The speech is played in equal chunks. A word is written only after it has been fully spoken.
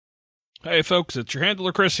Hey folks, it's your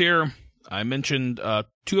handler Chris here. I mentioned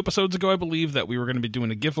 2 episodes ago, I believe, that we were going to be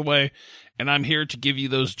doing a giveaway, and I'm here to give you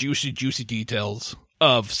those juicy details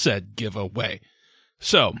of said giveaway.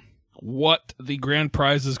 So, what the grand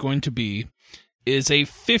prize is going to be is a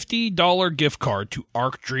 $50 gift card to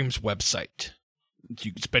Arc Dream's website.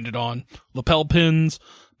 You can spend it on lapel pins,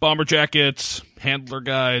 bomber jackets, handler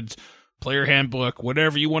guides, player handbook,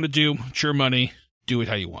 whatever you want to do. It's your money. Do it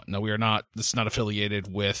how you want. No, this is not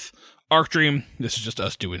affiliated with Arc Dream. This is just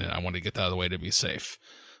us doing it. I want to get that out of the way to be safe.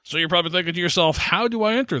 So you're probably thinking to yourself, how do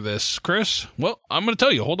I enter this, Chris? Well, I'm going to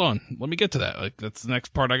tell you. Hold on. Let me get to that. That's the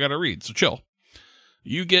next part I got to read. So chill.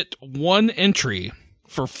 You get 1 entry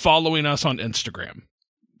for following us on Instagram.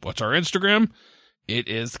 What's our Instagram? It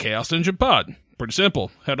is Chaos Engine Pod. Pretty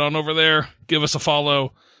simple. Head on over there. Give us a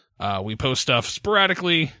follow. We post stuff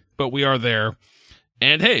sporadically, but we are there.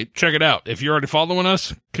 And hey, check it out. If you're already following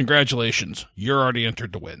us, congratulations. You're already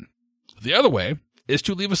entered to win. The other way is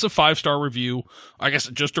to leave us a 5-star review. I guess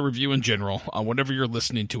just a review in general on whatever you're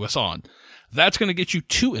listening to us on. That's going to get you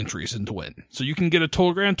 2 entries into win. So you can get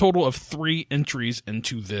a grand total of 3 entries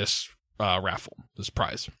into this raffle, this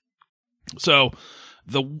prize. So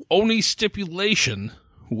the only stipulation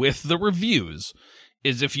with the reviews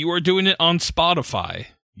is if you are doing it on Spotify,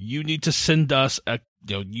 you need to send us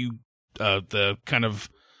the kind of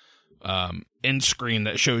end screen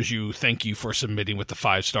that shows you thank you for submitting with the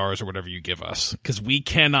 5 stars or whatever you give us, because we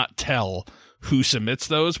cannot tell who submits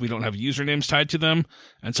those. We don't have usernames tied to them,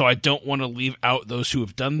 and so I don't want to leave out those who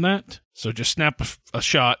have done that. So just snap a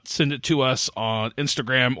shot, send it to us on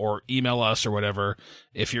Instagram or email us or whatever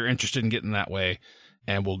if you're interested in getting that way,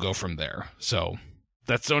 and we'll go from there. So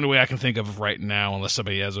that's the only way I can think of right now. Unless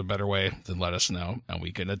somebody has a better way, then let us know, and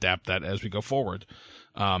we can adapt that as we go forward.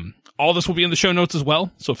 All this will be in the show notes as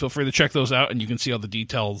well, so feel free to check those out, and you can see all the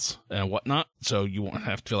details and whatnot, so you won't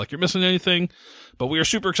have to feel like you're missing anything. But we are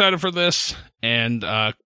super excited for this, and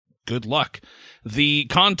good luck. The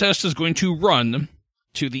contest is going to run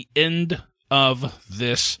to the end of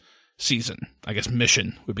this season. I guess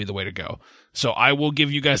mission would be the way to go. So I will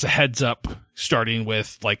give you guys a heads up, starting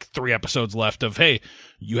with 3 episodes left of, hey,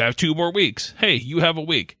 you have 2 more weeks. Hey, you have a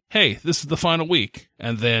week. Hey, this is the final week.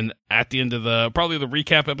 And then at the end of probably the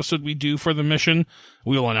recap episode we do for the mission,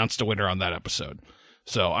 we will announce the winner on that episode.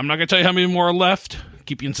 So I'm not going to tell you how many more are left,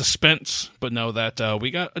 keep you in suspense, but know that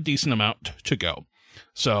we got a decent amount to go.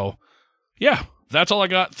 So yeah, that's all I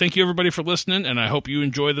got. Thank you everybody for listening, and I hope you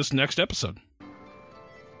enjoy this next episode.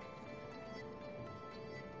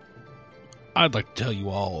 I'd like to tell you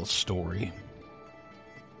all a story.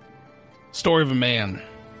 Story of a man.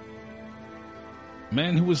 A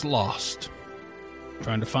man who was lost,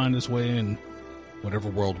 trying to find his way in whatever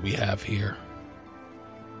world we have here.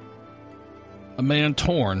 A man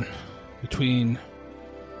torn between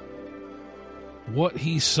what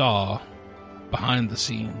he saw behind the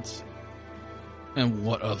scenes and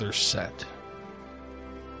what others said.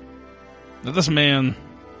 Now, this man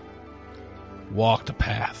walked a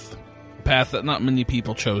path that not many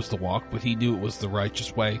people chose to walk, but he knew it was the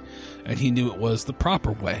righteous way, and he knew it was the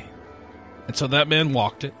proper way. And so that man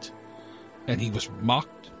walked it, and he was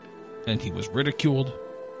mocked, and he was ridiculed,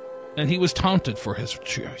 and he was taunted for his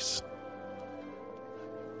choice.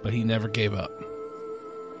 But he never gave up.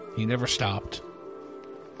 He never stopped.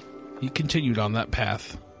 He continued on that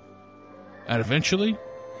path, and eventually,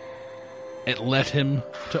 it led him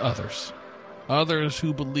to others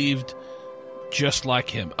who believed just like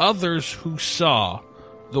him, others who saw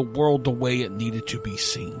the world the way it needed to be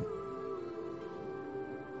seen.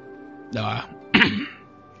 Now,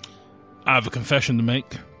 I have a confession to make.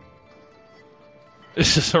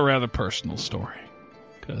 This is a rather personal story,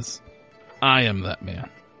 because I am that man,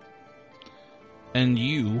 and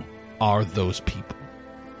you are those people.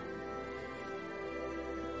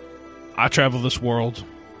 I travel this world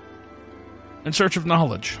in search of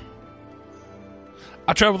knowledge.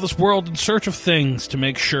 I travel this world in search of things to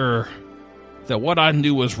make sure that what I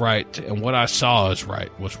knew was right and what I saw as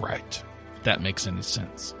right was right. If that makes any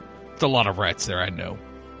sense. There's a lot of rights there, I know.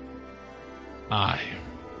 I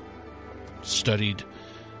studied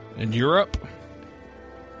in Europe.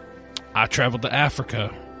 I traveled to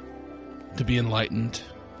Africa to be enlightened.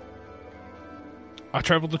 I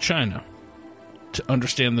traveled to China to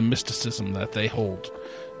understand the mysticism that they hold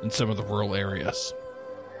in some of the rural areas.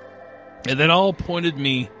 And that all pointed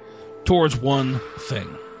me towards one thing.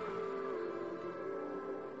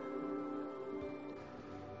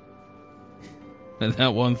 And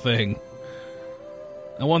that one thing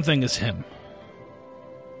is him.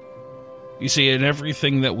 You see, in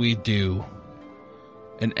everything that we do,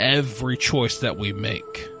 in every choice that we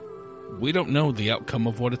make, we don't know the outcome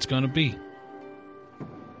of what it's going to be.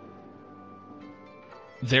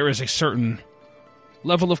 There is a certain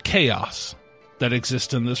level of chaos that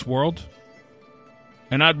exists in this world,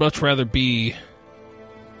 and I'd much rather be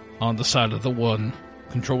on the side of the one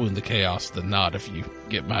controlling the chaos than not, if you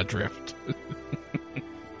get my drift.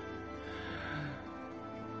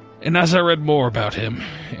 And as I read more about him,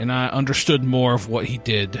 and I understood more of what he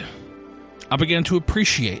did, I began to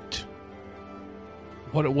appreciate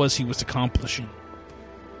what it was he was accomplishing.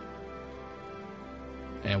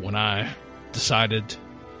 And when I decided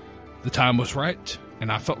the time was right,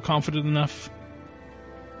 and I felt confident enough,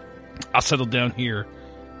 I settled down here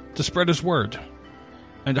to spread his word,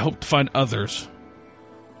 and to hope to find others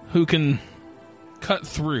who can cut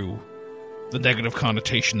through the negative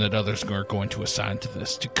connotation that others are going to assign to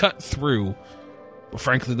this, to cut through, well,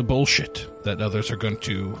 frankly, the bullshit that others are going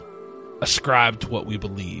to ascribe to what we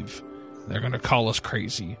believe. They're going to call us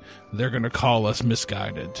crazy. They're going to call us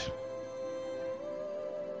misguided.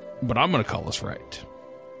 But I'm going to call us right.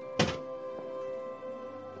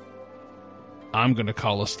 I'm going to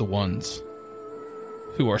call us the ones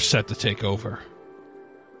who are set to take over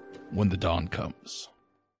when the dawn comes.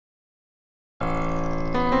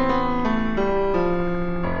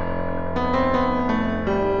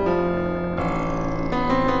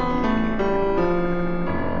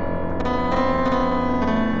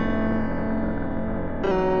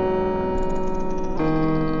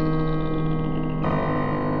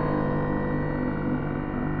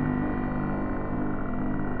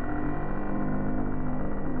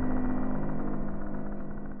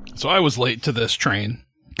 So I was late to this train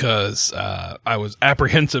because I was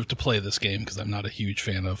apprehensive to play this game because I'm not a huge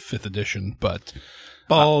fan of 5th edition, but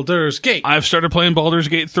Baldur's Gate. I've started playing Baldur's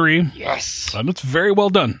Gate 3. Yes. And it's very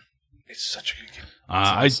well done. It's such a good game.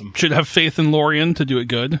 Awesome. I should have faith in Lorien to do it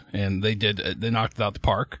good, and they did. They knocked it out the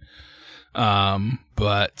park.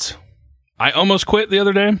 But I almost quit the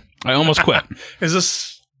other day. I almost quit.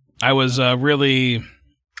 I was really,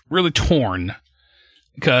 really torn.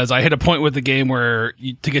 Because I hit a point with the game where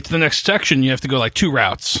to get to the next section, you have to go like 2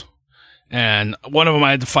 routes. And one of them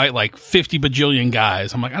I had to fight like 50 bajillion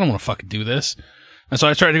guys. I'm like, I don't want to fucking do this. And so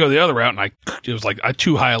I tried to go the other route, and it was like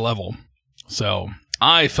too high a level. So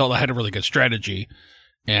I felt I had a really good strategy.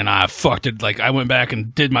 And I fucked it. Like, I went back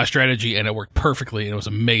and did my strategy, and it worked perfectly, and it was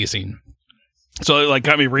amazing. So it like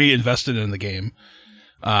got me reinvested in the game.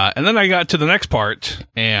 And then I got to the next part,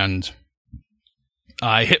 and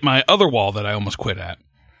I hit my other wall that I almost quit at.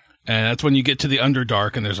 And that's when you get to the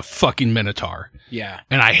Underdark and there's a fucking Minotaur. Yeah.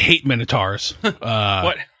 And I hate Minotaurs.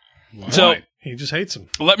 What? So he just hates them.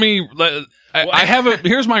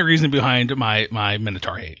 Here's my reasoning behind my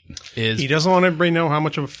Minotaur hate. He doesn't want everybody to know how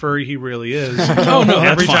much of a furry he really is. Oh, no.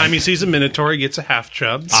 Every time he sees a Minotaur, he gets a half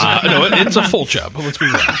chub. No, it's a full chub. Let's be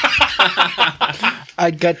real.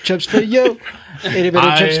 I got chubs for you. Itty bitty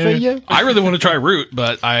chubs for you. I really want to try Root,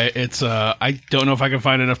 but I don't know if I can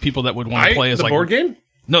find enough people that would want to play as the board game?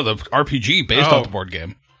 No, the RPG based off the board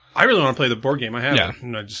game. I really want to play the board game. I have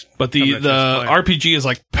it. But the RPG is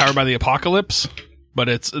like powered by the apocalypse, but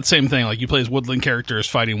it's the same thing. Like you play as woodland characters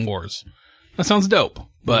fighting wars. That sounds dope.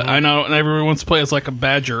 But I know everyone wants to play as like a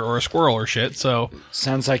badger or a squirrel or shit. So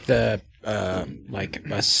sounds like like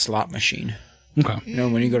a slot machine. Okay. You know,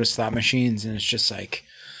 when you go to slot machines and it's just like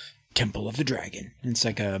Temple of the Dragon. It's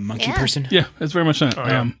like a monkey person. Yeah, it's very much that. Oh,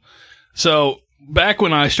 yeah. So back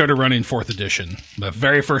when I started running 4th edition, the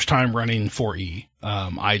very first time running 4E,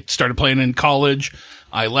 I started playing in college.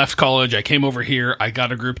 I left college. I came over here. I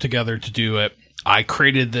got a group together to do it. I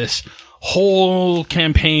created this whole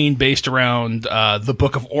campaign based around the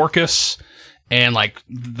Book of Orcus. And like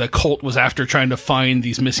the cult was after trying to find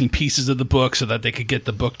these missing pieces of the book so that they could get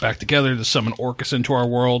the book back together to summon Orcus into our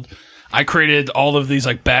world. I created all of these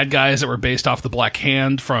like bad guys that were based off the Black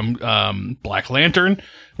Hand from Black Lantern,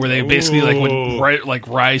 where they basically like would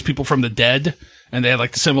rise people from the dead, and they had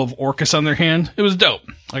like the symbol of Orcus on their hand. It was dope.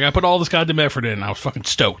 Like I put all this goddamn effort in, and I was fucking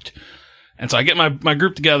stoked. And so I get my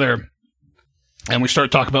group together, and we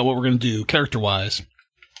start talking about what we're gonna do character wise.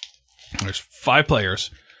 There's 5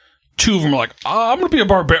 players. 2 of them are like, I'm gonna be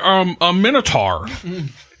a Minotaur.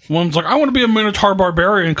 One's like, I want to be a Minotaur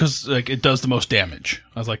barbarian because like it does the most damage.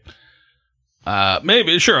 I was like,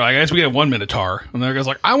 maybe, sure. I guess we have 1 Minotaur. And the other guy's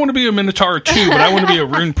like, I want to be a Minotaur too, but I want to be a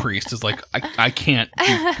rune priest. It's like, I can't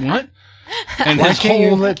do what? And why can't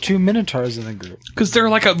you let 2 Minotaurs in the group? Because they're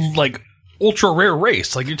like a ultra rare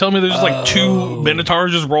race. Like you're telling me there's just like 2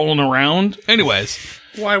 Minotaurs just rolling around. Anyways,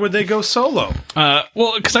 Why would they go solo?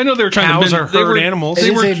 Well, because I know they were trying Cows to are herd animals. It They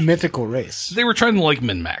is were a mythical race. they were trying to like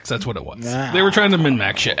min max. That's what it was. Wow. They were trying to min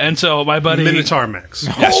max shit. And so my buddy Minotaur Max.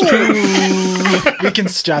 We can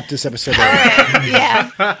stop this episode.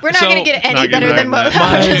 Yeah. We're not So- going to get any Not better getting than back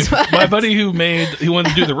what to ours was. my buddy who wanted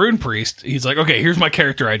to do the rune priest, he's like, okay, here's my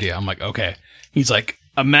character idea. I'm like, okay. He's like,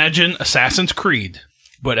 imagine Assassin's Creed,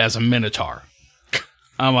 but as a Minotaur.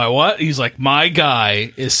 I'm like, what? He's like, my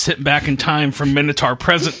guy is sitting back in time from Minotaur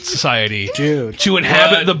present society Dude. to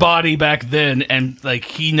inhabit the body back then, and like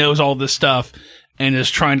he knows all this stuff and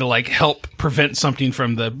is trying to like help prevent something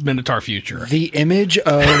from the Minotaur future. The image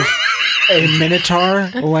of a Minotaur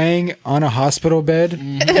laying on a hospital bed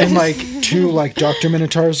and like two like Dr.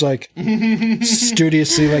 Minotaurs like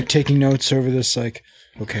studiously like taking notes over this like,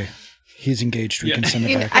 okay, he's engaged. We can send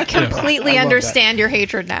it back. I completely I love understand your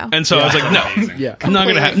hatred now. And so I was like, no, Yeah. I'm not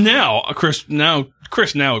gonna have Completely. now.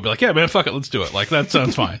 Chris now would be like, yeah, man, fuck it, let's do it. Like that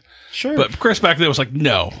sounds fine. Sure. But Chris back then was like,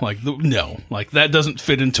 no, like that doesn't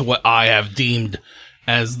fit into what I have deemed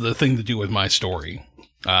as the thing to do with my story.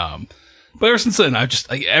 But ever since then, I've just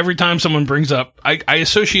every time someone brings up, I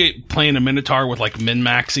associate playing a Minotaur with like min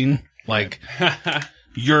maxing. Like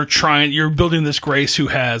you're building this Grace who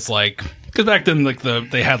has like. Because back then, like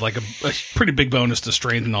they had like a pretty big bonus to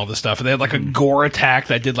strength and all this stuff. And they had like a gore attack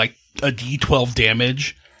that did like a D12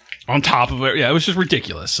 damage on top of it. Yeah, it was just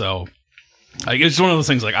ridiculous. So like, it's one of those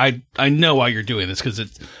things like I know why you're doing this because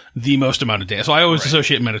it's the most amount of damage. So I always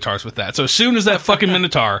associate Minotaurs with that. So as soon as that fucking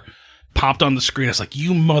Minotaur popped on the screen, I was like,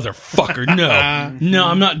 you motherfucker, no,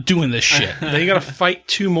 I'm not doing this shit. Then you got to fight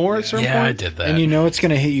two more at some Yeah, I point? did that. And you know it's going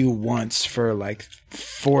to hit you once for like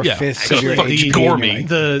 4/5 of your fucking HP. gore and me. you're like,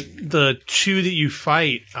 The two that you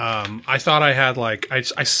fight, I thought I had like I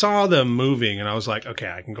saw them moving and I was like,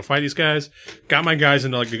 okay, I can go fight these guys. Got my guys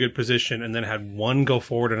into like a good position and then had one go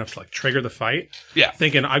forward enough to like trigger the fight. Yeah.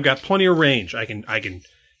 Thinking I've got plenty of range. I can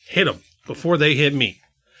hit them before they hit me.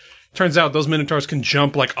 Turns out those Minotaurs can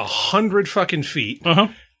jump like 100 fucking feet.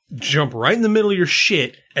 Jump right in the middle of your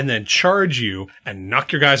shit and then charge you and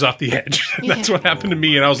knock your guys off the edge. That's what happened to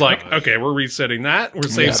me. And I was like, okay, we're resetting that. We're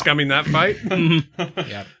scumming that fight.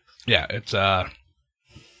 Yeah, it's yeah,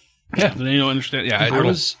 then you don't understand. Yeah,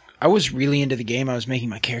 I was really into the game. I was making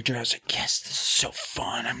my character. I was like, yes, this is so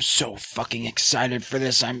fun. I'm so fucking excited for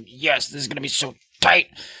this. Yes, this is going to be so tight.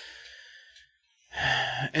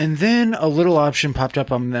 And then a little option popped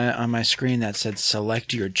up on my screen that said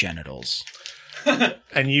select your genitals.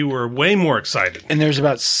 And you were way more excited. And there's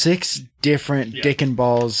about 6 different dick and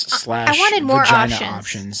balls / I wanted more vagina options.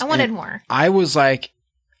 options. I wanted And more. I was like,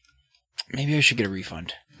 maybe I should get a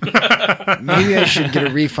refund. Maybe I should get a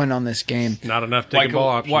refund on this game. Not enough dick and ball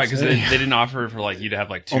options. Why? Because they didn't offer for like you to have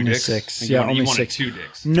like 2 Only dicks. 6. And Yeah, you only wanted 6. 2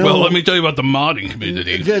 dicks. No, well, let me tell you about the modding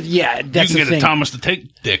community. yeah, that's you can the get a thing. Thomas the Tank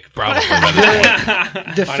dick, probably. by the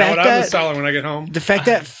way. The I know fact what I'm that installing when I get home. the fact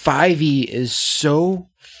that 5e is so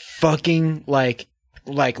fucking like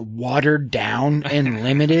watered down and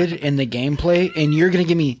limited in the gameplay, and you're gonna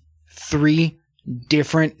give me 3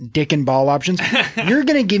 different dick and ball options. You're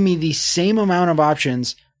gonna give me the same amount of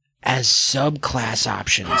options as subclass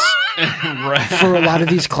options Right. for a lot of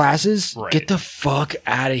these classes. Right. Get the fuck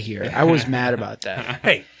out of here. I was mad about that.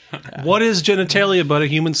 Hey, what is genitalia but a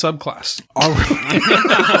human subclass?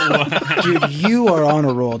 Dude, you are on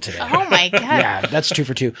a roll today. Oh my god. Yeah, that's 2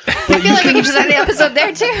 for 2. I feel like we could just end the episode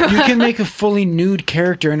there too. You can make a fully nude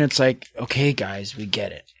character, and it's like, okay, guys, we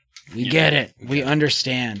get it. We get it. We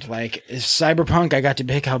understand. Like, if Cyberpunk, I got to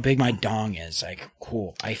pick how big my dong is. Like,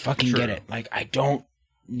 cool. I fucking get it. Like, I don't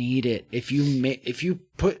need it. If you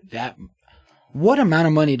put that, what amount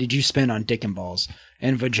of money did you spend on dick and balls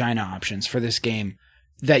and vagina options for this game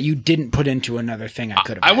that you didn't put into another thing I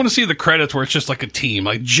could have? I want to see the credits where it's just like a team,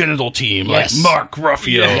 like genital team, Yes. like Mark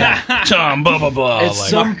Ruffio, Tom, blah, blah, blah. It's like,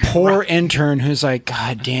 some poor intern who's like,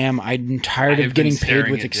 God damn, I'm tired I of have getting been paid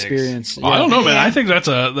staring with at dicks. experience. I don't know, man. Yeah. I think that's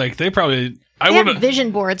they probably, I They would have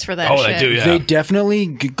vision boards for that Oh, shit. they do, yeah. They definitely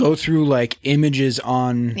go through like images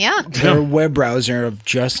on Yeah. their web browser of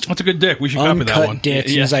just That's a good dick. We should copy that one. uncut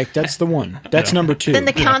dicks. And it's like, that's the one. That's number 2. Then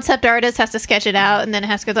the concept artist has to sketch it out, and then it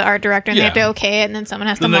has to go to the art director, and they have to Yeah. okay it, and then someone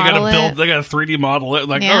has to Then they got model to build, it. they got to 3D model it.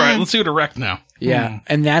 Like, Yeah. all right, let's see it erect now. yeah.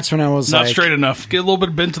 And that's when I was Not like, straight enough. Get a little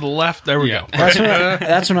bit bent to the left. There we go.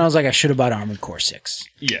 that's when I was like, I should have bought Armored Core 6.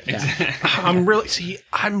 Yeah. Exactly.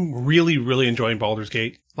 I'm really enjoying Baldur's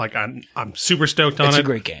Gate. Like I'm super stoked on it. It's a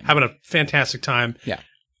great game. Having a fantastic time. Yeah.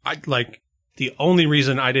 I like the only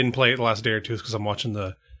reason I didn't play it the last day or two is because I'm watching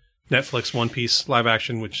the Netflix One Piece live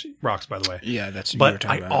action, which rocks, by the way. Yeah, that's what you were But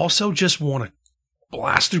talking I about. also just want to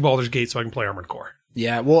blast through Baldur's Gate so I can play Armored Core.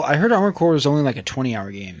 Yeah, well, I heard Armored Core was only like a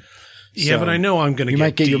 20-hour game. Yeah, but I know I'm going to You get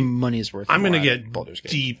might get deep. your money's worth. I'm going to more out of get Baldur's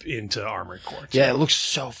Gate. deep into Armored Core. Yeah, it looks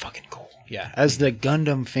so fucking cool. Yeah, as the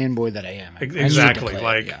Gundam fanboy that I am, I need to Exactly. play it,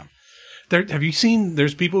 Like, yeah. have you seen?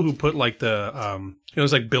 There's people who put like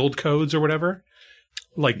it's like build codes or whatever.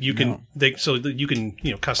 Like you can, so that you can,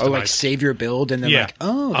 customize. Or like save your build and then like,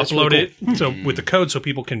 oh, that's upload really cool. it. So with the code, so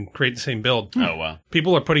people can create the same build. Oh, wow.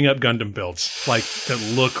 People are putting up Gundam builds like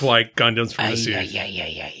that look like Gundams from the series.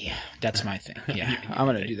 Yeah. That's my thing. Yeah, I'm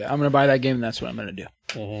gonna do that. I'm gonna buy that game, and that's what I'm gonna do.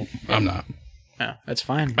 I'm not. Yeah, that's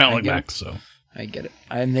fine. I don't like get mechs, so. I get it,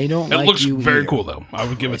 and they don't. It like looks you very either. cool, though. I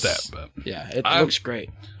would give it that. But Yeah, it looks great.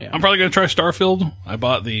 Yeah. I'm probably going to try Starfield. I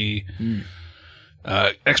bought the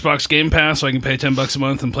Xbox Game Pass, so I can pay $10 a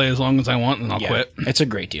month and play as long as I want, and I'll quit. It's a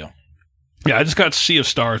great deal. Yeah, I just got Sea of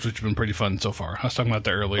Stars, which has been pretty fun so far. I was talking about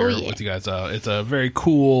that earlier with you guys. It's a very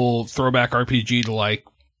cool throwback RPG to like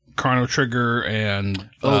Chrono Trigger and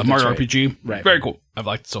Mario right. RPG. Right. Very cool. I've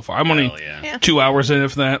liked it so far. I'm only Hell yeah. 2 hours in,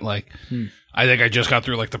 if that. Like, I think I just got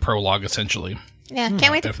through like the prologue essentially. Yeah,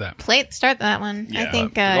 can't wait If to that. start that one. Yeah. I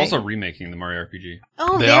think. They're also remaking the Mario RPG.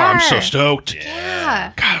 oh, They they are. are. I'm so stoked.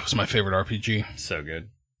 Yeah. God, it was my favorite RPG. So good.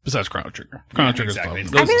 Besides Chrono Trigger. Chrono Trigger's exactly.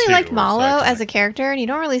 fun. Those I really two liked were Malo so as iconic. a character, and you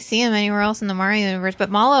don't really see him anywhere else in the Mario universe. But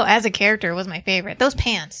Malo as a character was my favorite. Those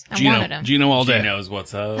pants, I wanted him. Gino all day. He knows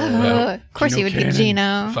what's up. Of course, he would be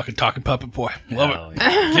Gino. Fucking talking puppet boy. Love Hell it.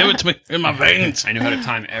 yeah. Give it to me in my veins. I knew how to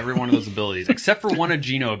time every one of those abilities, except for one a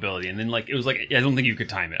Geno ability, and then it was like I don't think you could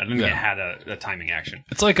time it. I don't think it had a timing action.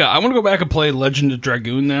 It's like I want to go back and play Legend of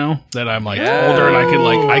Dragoon now that I'm like older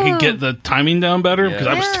and I can get the timing down better because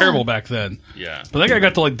I was Yeah. terrible back then. Yeah, But I think I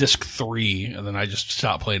got to like disc 3 and then I just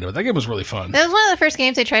stopped playing it. But that game was really fun. That was one of the first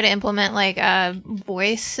games they tried to implement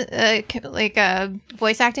voice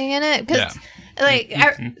acting in it because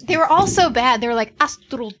they were all so bad. They were like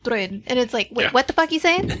Astral Druid, and it's like, wait, what the fuck you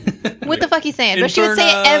saying? What the fuck you saying? But she would say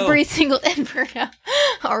it Inferno. every single Inferno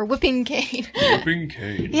or Whipping Cane. Whipping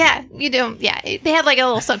Cane. Yeah, you don't. Yeah, they had like a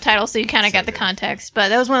little subtitle, so you kind of got the context. But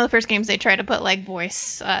that was one of the first games they tried to put like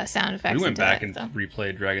voice sound effects. We went into back it, and so.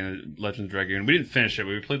 replayed Legend of Dragoon. We didn't finish it. But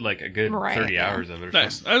we played like a good Right, 30 yeah. hours of it. Or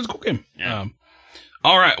Nice. something. That was a cool game. Yeah.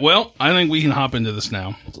 All right. Well, I think we can hop into this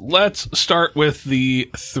now. Let's start with the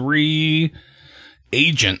 3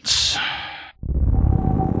 agents.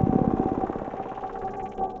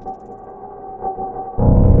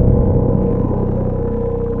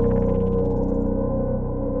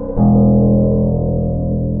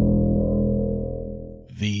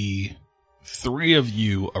 The 3 of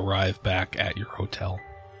you arrive back at your hotel.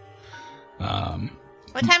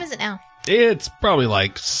 What time is it now? It's probably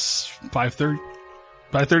like 5:30,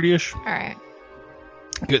 5:30ish. All right.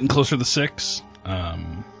 Getting closer to 6.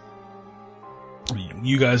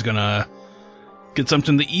 You guys gonna get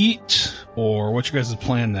something to eat, or what's your guys'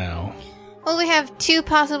 plan now? Well, we have 2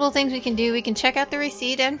 possible things we can do. We can check out the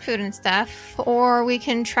receipt and food and stuff, or we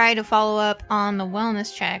can try to follow up on the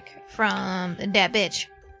wellness check from that bitch.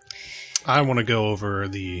 I want to go over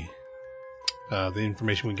the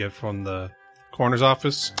information we get from the coroner's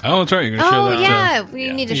office. Oh, that's right. You're gonna show Oh, that. yeah.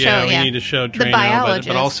 We need to show, we need to show the Drano, biologist.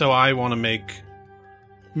 but also I want to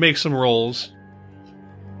make some rolls.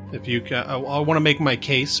 If you can, I want to make my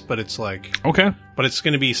case, but it's like, Okay. but it's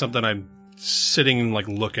going to be something I'm sitting and like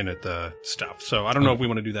looking at the stuff. So I don't know if we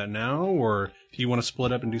want to do that now, or if you want to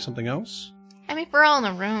split up and do something else. I mean, if we're all in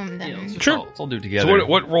the room, then... Sure. Let's all do it So together.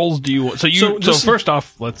 what roles do you want? So So this- first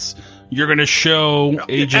off, you're gonna show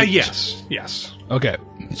agent. Yes. Okay.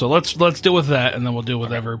 So let's deal with that, and then we'll deal with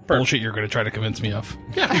whatever bullshit you're gonna try to convince me of.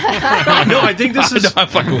 No, I think this is. I'm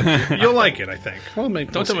fucking with you. You'll like it, I think. Well,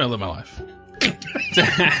 maybe, Don't tell me I live my life.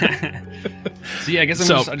 So yeah, I guess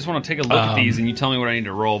I just want to take a look at these, and you tell me what I need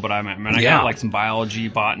to roll. But I got like some biology,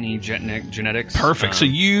 botany, genetics. Perfect. So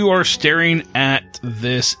you are staring at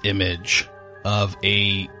this image of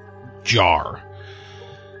a jar.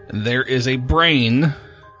 There is a brain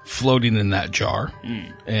floating in that jar,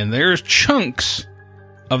 and there's chunks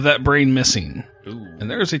of that brain missing. Ooh. And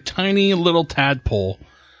there's a tiny little tadpole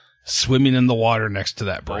swimming in the water next to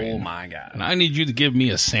that brain. Oh my god. And I need you to give me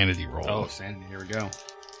a sanity roll. Oh, Sandy, here we go.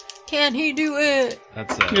 Can he do it?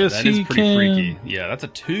 That's Yes, that is he pretty can. freaky. Yeah, that's a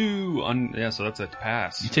 2. So that's a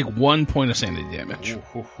pass. You take 1 point of sanity damage Ooh,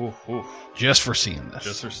 ooh, ooh, ooh. just for seeing this.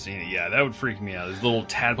 Just for seeing it. Yeah, that would freak me out. This little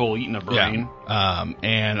tadpole eating a brain. Yeah.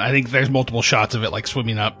 And I think there's multiple shots of it, like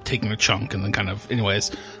swimming up, taking a chunk, and then kind of. Anyways,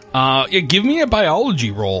 give me a biology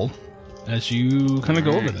roll as you kind of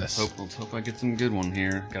go over this. Let's hope I get some good one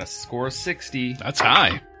here. Got a score of 60. That's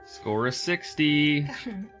high. Score of 60.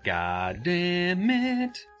 God damn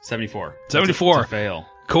it. 74. 74. That's a fail.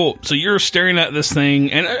 Cool. So you're staring at this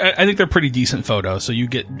thing, and I think they're pretty decent photos. So you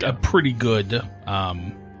get a pretty good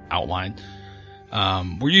outline.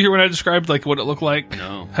 Were you here when I described like what it looked like?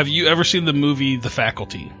 No. Have you ever seen the movie The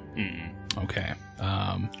Faculty? Mm-mm. Okay.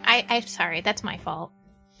 I'm sorry. That's my fault.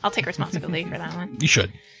 I'll take responsibility for that one. You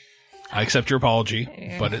should. I accept your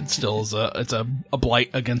apology, but it still is a blight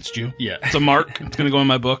against you. Yeah. It's a mark. It's going to go in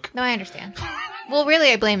my book. No, I understand. Well,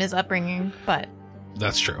 really, I blame his upbringing, but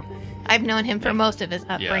That's true. I've known him for most of his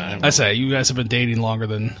upbringing. I say, you guys have been dating longer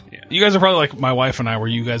than... You guys are probably like my wife and I, where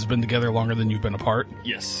you guys have been together longer than you've been apart.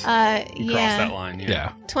 Yes. You cross that line,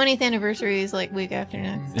 yeah. 20th anniversary is like week after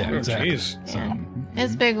next. Yeah, exactly. Jeez. So, Yeah.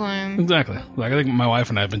 It's a big one. exactly. Like, I think my wife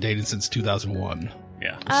and I have been dating since 2001.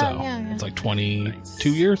 Yeah. So, yeah. it's like 22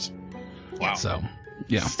 years. Wow. So,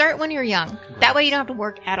 yeah. Start when you're young. That way you don't have to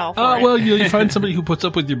work at all for it. Well, you find somebody who puts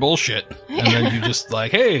up with your bullshit, and then you just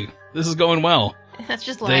like, hey, this is going well. That's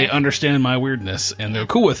just They life. understand my weirdness, and they're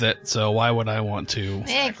cool with it, so why would I want to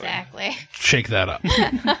Exactly. shake that up?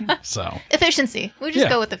 So, Efficiency. We just yeah,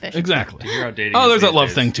 go with efficiency. exactly. You're out dating Oh, there's these that love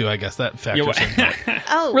days. thing, too, I guess. That factors in. But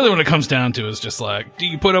Oh, really, when it comes down to it, it's just like, do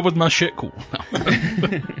you put up with my shit? Cool. No.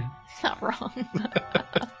 it's not wrong.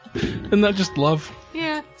 Isn't that just love?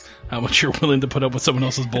 Yeah. How much you're willing to put up with someone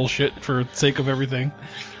else's bullshit for the sake of everything?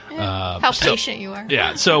 How patient you are.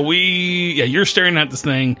 Yeah, so you're staring at this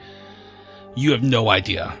thing. You have no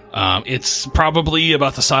idea. It's probably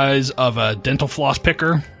about the size of a dental floss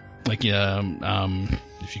picker. Like,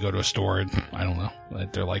 if you go to a store, I don't know,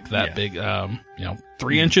 they're like that big,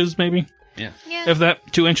 3 inches maybe? Yeah. Yeah. If that,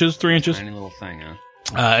 2 inches, 3 inches. Tiny little thing,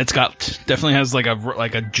 huh? It's definitely has like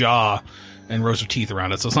a jaw and rows of teeth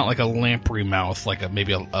around it. So it's not like a lamprey mouth like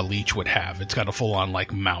maybe a leech would have. It's got a full on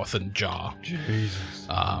like mouth and jaw. Jesus.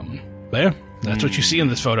 But yeah, that's what you see in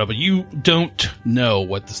this photo, but you don't know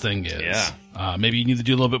what this thing is. Yeah. Maybe you need to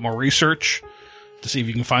do a little bit more research to see if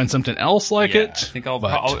you can find something else like Yeah, it. I think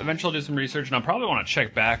I'll eventually do some research, and I'll probably want to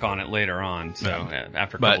check back on it later on. So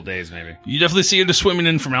after a couple days, maybe. You definitely see it as swimming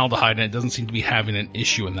in formaldehyde, and it doesn't seem to be having an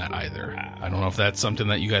issue in that either. I don't know if that's something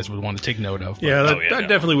that you guys would want to take note of. But Yeah, that definitely.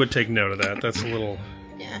 definitely would take note of that. That's a little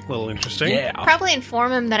Yeah. interesting. Yeah, Probably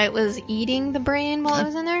inform him that it was eating the brain while it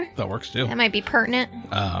was in there. that works too. That might be pertinent.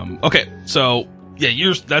 Okay, so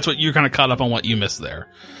yeah, that's what you're kind of caught up on what you missed there.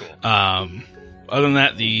 Other than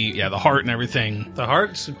that, the heart and everything. The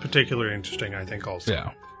heart's particularly interesting, I think. Also,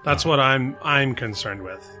 Yeah, that's what I'm concerned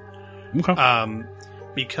with. okay.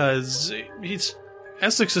 Because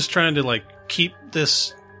Essex is trying to like keep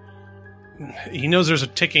this. He knows there's a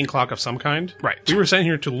ticking clock of some kind. Right. We were sent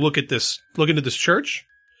here to look into this church,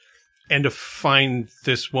 and to find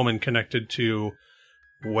this woman connected to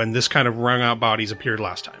when this kind of wrung out bodies appeared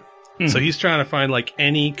last time. So he's trying to find like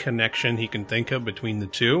any connection he can think of between the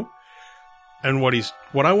two. And what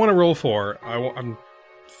I want to roll for,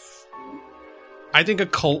 I think a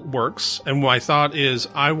cult works, and my thought is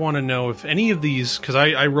I want to know if any of these, because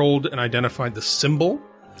I rolled and identified the symbol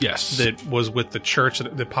Yes, that was with the church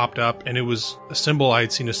that popped up, and it was a symbol I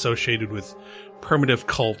had seen associated with primitive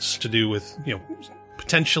cults to do with,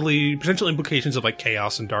 potential implications of like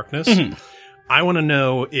chaos and darkness. I want to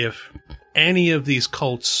know if any of these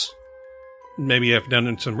cults, maybe I've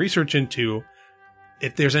done some research into,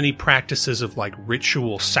 if there's any practices of like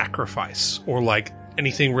ritual sacrifice or like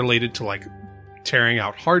anything related to like tearing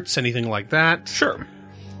out hearts, anything like that. sure.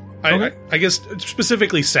 I guess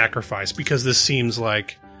specifically sacrifice, because this seems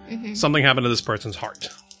like something happened to this person's heart.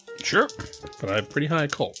 Sure. But I have pretty high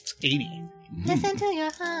cult. It's 80. Listen to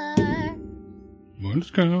your heart. What's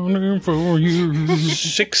counting for you?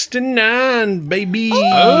 69, baby.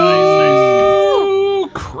 Oh,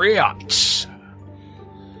 crap.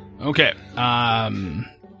 Okay.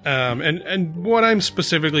 And what I'm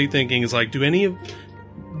specifically thinking is like,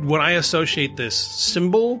 would I associate this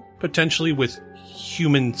symbol potentially with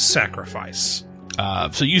human sacrifice?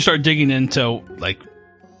 So you start digging into, like,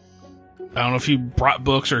 I don't know if you brought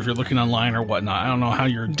books or if you're looking online or whatnot. I don't know how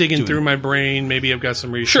you're Digging doing. through my brain, maybe I've got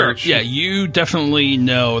some Sure. research. Yeah, you definitely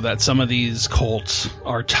know that some of these cults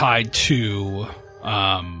are tied to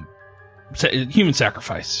human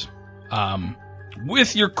sacrifice.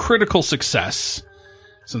 With your critical success,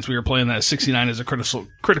 since we were playing that 69 is a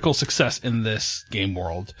critical success in this game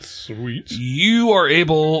world, Sweet. you are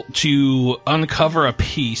able to uncover a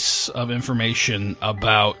piece of information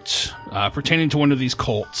about pertaining to one of these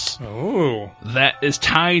cults Oh. that is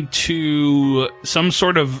tied to some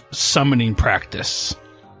sort of summoning practice.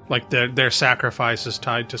 Like their sacrifice is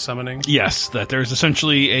tied to summoning? Yes, that there's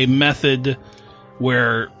essentially a method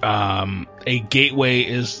where a gateway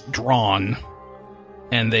is drawn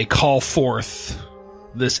and they call forth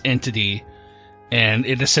this entity, and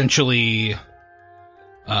it essentially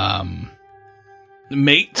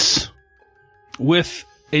mates with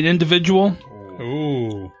an individual,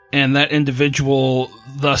 Ooh. And that individual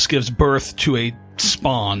thus gives birth to a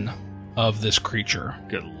spawn of this creature.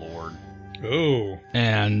 Good lord. Oh.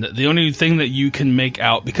 And the only thing that you can make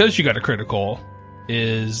out, because you got a critical,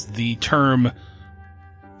 is the term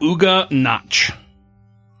Uga Nach.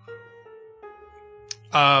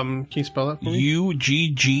 Can you spell that for me?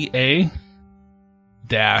 UGGA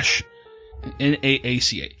dash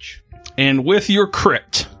NAACH. And with your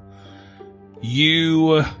crit,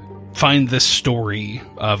 you find this story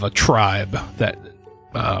of a tribe that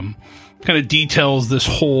kind of details this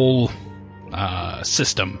whole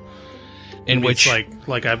system in which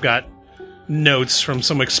like I've got notes from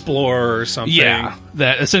some explorer or something. Yeah,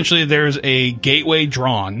 that essentially there's a gateway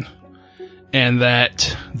drawn and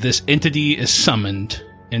that this entity is summoned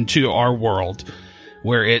into our world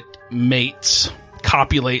where it mates,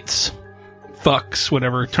 copulates, fucks,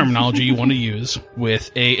 whatever terminology you want to use,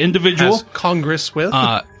 with a individual. Has Congress with?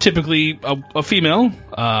 Typically a female,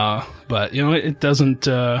 but, you know, it doesn't,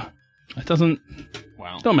 wow.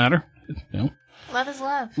 Don't matter, you know. Love is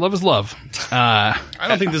love. Love is love. I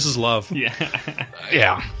don't think this is love. Yeah.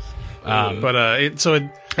 Yeah.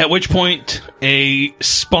 At which point, a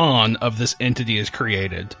spawn of this entity is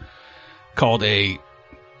created called a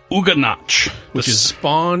Uganach, which the is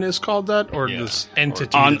spawn is called that, or this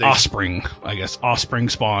entity? Offspring, I guess. Offspring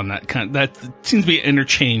spawn. That seems to be an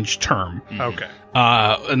interchange term. Okay.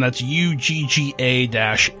 And that's UGGA-NAACH.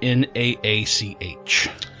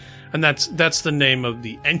 And that's the name of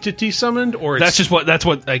the entity summoned, or that's what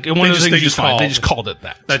like one of the things you find. They just called it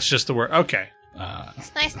that. That's just the word. Okay.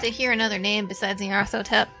 It's nice to hear another name besides the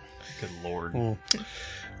Arthotep. Good lord.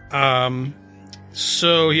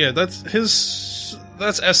 So yeah, that's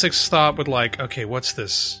Essex's thought with like, okay, what's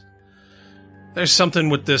this? There's something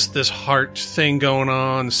with this heart thing going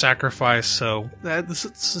on, sacrifice. So it's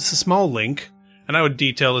a small link, and I would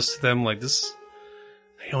detail this to them like this.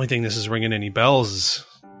 The only thing this is ringing any bells is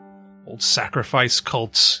old sacrifice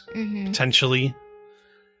cults, potentially,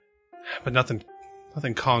 but nothing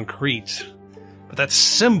concrete. But that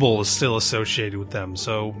symbol is still associated with them,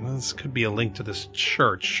 so this could be a link to this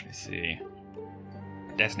church. I see.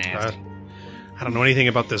 That's nasty. I don't know anything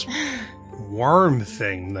about this worm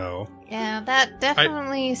thing, though. Yeah, that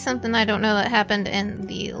definitely something I don't know that happened in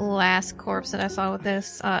the last corpse that I saw with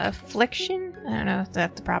this affliction. I don't know if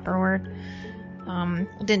that's the proper word.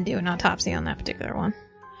 Didn't do an autopsy on that particular one.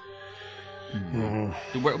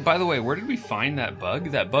 By the way, where did we find that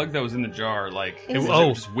bug? That bug that was in the jar, like, was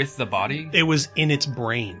it just with the body? It was in its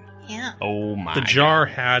brain. Yeah. Oh my! The jar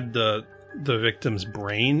had the victim's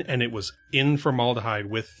brain, and it was in formaldehyde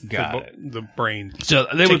with the brain. So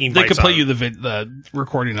they could play you the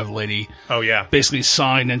recording of the lady. Oh yeah, basically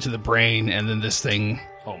signed into the brain, and then this thing.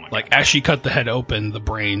 Oh my! Like as she cut the head open, the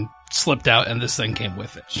brain slipped out, and this thing came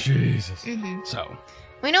with it. Jesus. So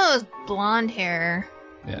we know it was blonde hair.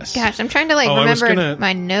 Yes. Gosh, I'm trying to remember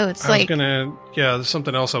my notes. There's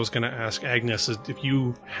something else I was gonna ask Agnes is if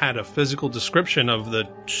you had a physical description of the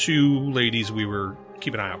two ladies we were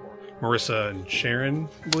keeping an eye out for, Marissa and Sharon,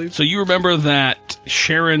 I believe. So you remember that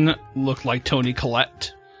Sharon looked like Toni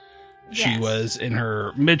Collette. She Yes. was in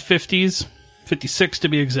her mid-50s, 56 to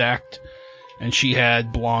be exact, and she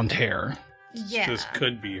had blonde hair. Yeah. This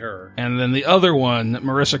could be her. And then the other one,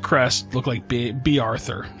 Marissa Crest, looked like B.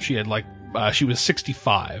 Arthur. She had she was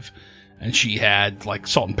 65, and she had like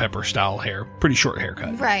salt and pepper style hair, pretty short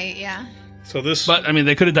haircut. Right. Yeah. So this, But I mean,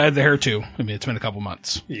 they could have dyed the hair too. I mean, it's been a couple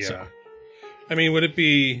months. yeah. So. I mean, would it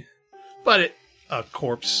be? But a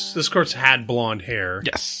corpse. This corpse had blonde hair.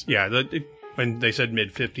 Yes. Yeah. When they said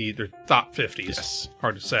mid-50s, they thought 50s. Yes.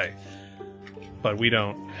 Hard to say. But we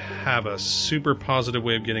don't have a super positive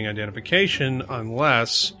way of getting identification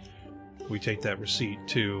unless we take that receipt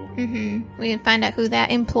to... We can find out who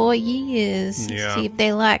that employee is. Yeah. See if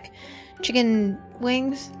they like chicken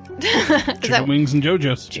wings. Chicken wings and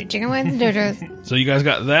JoJo's. Chicken wings and JoJo's. So you guys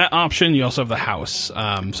got that option. You also have the house.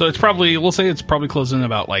 So it's probably, we'll say it's probably closing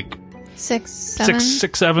about like 6, 7.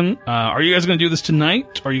 6, 7. Are you guys going to do this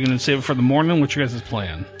tonight? Or are you going to save it for the morning? What's your guys'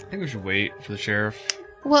 plan? I think we should wait for the sheriff.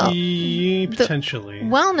 Well, potentially.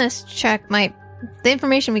 Wellness check might... The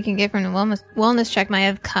information we can get from the wellness check might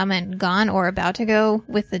have come and gone or about to go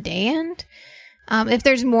with the day end. If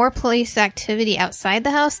there's more police activity outside the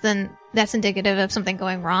house, then that's indicative of something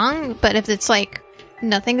going wrong. But if it's like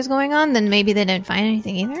nothing is going on, then maybe they didn't find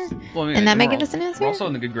anything either. Well, I mean, and that might give us an answer. We're also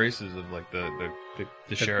in the good graces of like the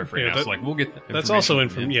sheriff right now. So like we'll get that's also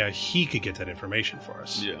information. Yeah, he could get that information for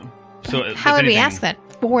us. Yeah. So how would we ask that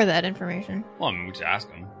for that information? Well, I mean, we just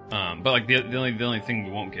ask him. But like the only thing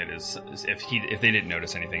we won't get is if they didn't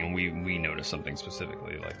notice anything and we notice something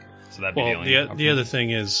specifically, like so that'd be the only. The other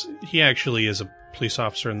thing is he actually is a police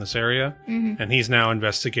officer in this area, and he's now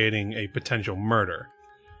investigating a potential murder.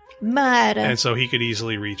 And so he could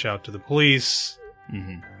easily reach out to the police,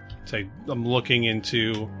 say, I'm looking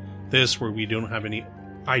into this where we don't have any...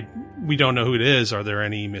 we don't know who it is. Are there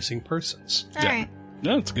any missing persons? All right.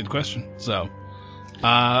 No, that's a good question. So,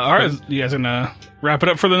 all right, you guys gonna wrap it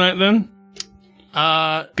up for the night then?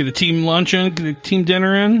 Get a team lunch in, get a team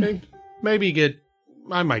dinner in? Maybe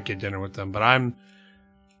I might get dinner with them, but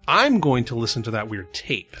I'm going to listen to that weird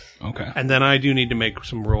tape. Okay. And then I do need to make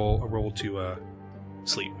a roll to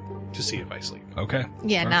sleep, to see if I sleep. Okay.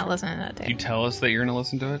 Yeah, not listening to that You tape. tell us that you're going to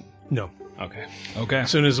listen to it? No. Okay. As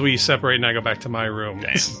soon as we separate and I go back to my room.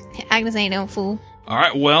 Damn. Agnes ain't no fool. All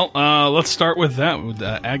right, well, let's start with that, with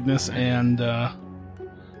Agnes and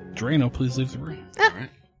Drano. Please leave the room. All right.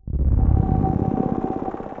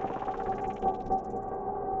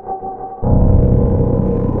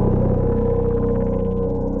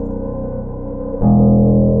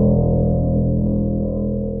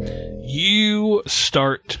 You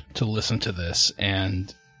start to listen to this,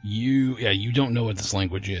 and you don't know what this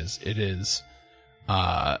language is. It is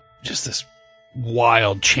just this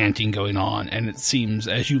wild chanting going on, and it seems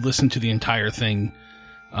as you listen to the entire thing,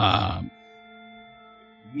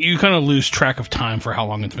 you kind of lose track of time for how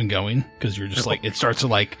long it's been going, because you're just like, it starts to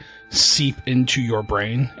like seep into your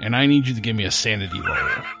brain, and I need you to give me a sanity roll.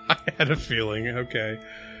 I had a feeling. Okay.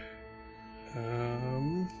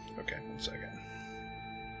 Okay, 1 second.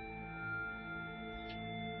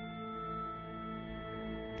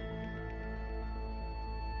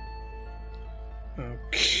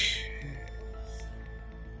 Okay.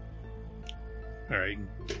 All right.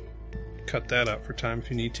 Cut that out for time if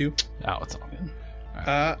you need to. Oh, it's all good.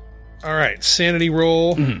 All right. Sanity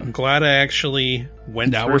roll. I'm glad I actually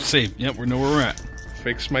went Now through. we're safe. Yep, we know where we're at.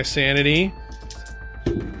 Fix my sanity.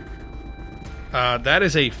 That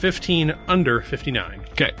is a 15 under 59.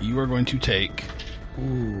 Okay, you are going to take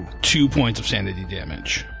 2 points of sanity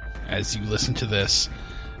damage as you listen to this,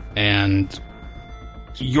 and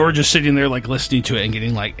you're just sitting there like listening to it and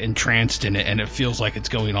getting like entranced in it, and it feels like it's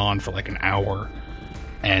going on for like an hour,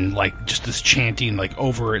 and like just this chanting like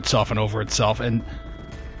over itself, and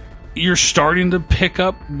you're starting to pick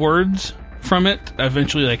up words from it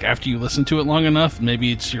eventually, like after you listen to it long enough.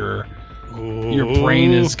 Maybe it's your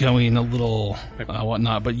brain is going a little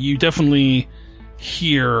whatnot, but you definitely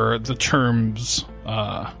hear the terms.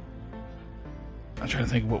 I'm trying to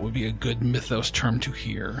think what would be a good mythos term to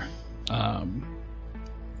hear.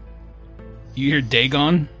 You hear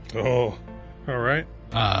Dagon. Oh, all right.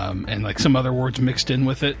 And like some other words mixed in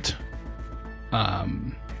with it.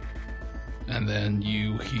 And then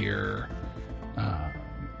you hear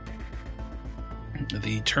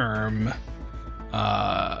the term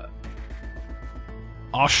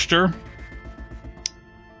Oster.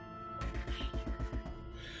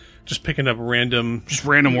 Just picking up random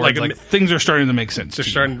words. Like things are starting to make sense. They're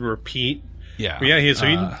starting to repeat. Yeah. But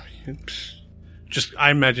yeah,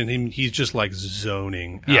 I imagine he's just like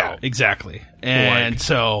zoning out. Yeah, exactly. And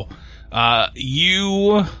so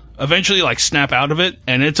you eventually like snap out of it,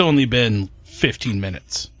 and it's only been 15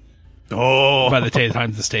 minutes. Oh. By the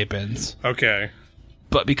time the tape ends. Okay.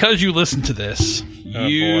 But because you listen to this,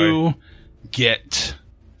 you get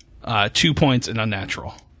 2 points in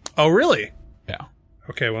unnatural. Oh, really? Yeah.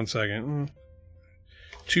 Okay, 1 second.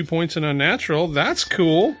 2 points in unnatural. That's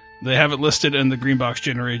cool. They have it listed in the green box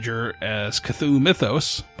generator as Cthulhu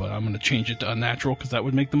Mythos, but I'm going to change it to unnatural because that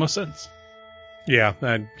would make the most sense. Yeah,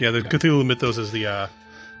 the Cthulhu Mythos is the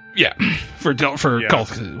for Call of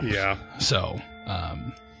Cthulhu. Yeah. So,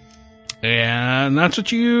 and that's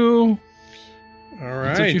what you. All right.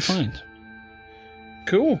 That's what you find.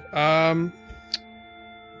 Cool.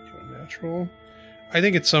 Unnatural. I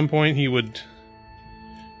think at some point he would.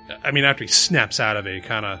 I mean, after he snaps out of it, he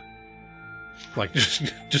kind of. Like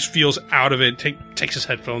just feels out of it. Takes his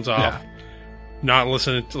headphones off. Not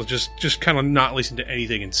listening to just kind of not listening to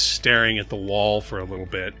anything and staring at the wall for a little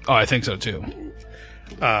bit. Oh, I think so too.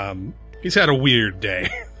 He's had a weird day.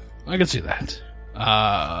 I can see that.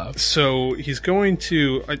 So he's going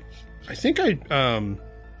to. I think I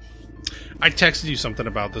texted you something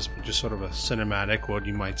about this, but just sort of a cinematic. What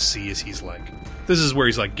you might see is he's like, this is where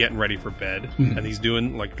he's like getting ready for bed, and he's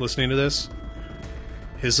doing like listening to this.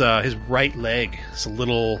 His right leg is a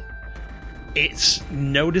little. It's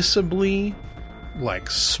noticeably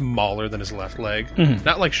like smaller than his left leg.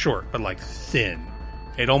 Not like short, but like thin.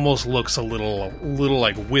 It almost looks a little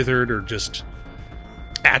like withered or just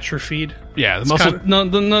atrophied. Yeah, the muscle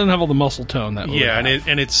doesn't have all the muscle tone that. Yeah,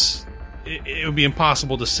 it would be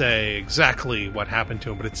impossible to say exactly what happened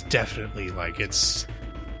to him, but it's definitely like it's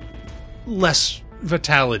less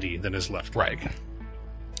vitality than his left leg. Right.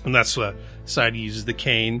 And that's the side he uses the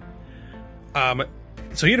cane.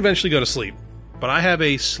 So he'd eventually go to sleep. But I have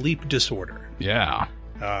a sleep disorder. Yeah.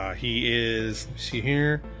 He is, let me see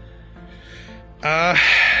here. He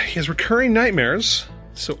has recurring nightmares,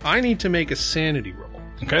 so I need to make a sanity roll.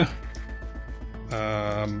 Okay.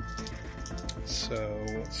 So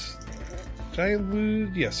did I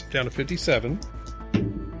lose? Yes, down to 57.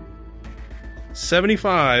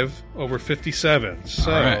 75 over 57.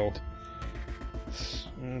 So, right.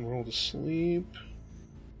 And roll to sleep.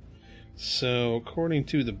 So, according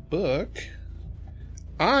to the book,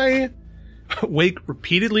 I wake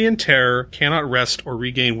repeatedly in terror, cannot rest or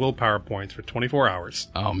regain willpower points for 24 hours.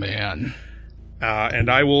 Oh, man. And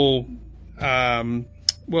I will,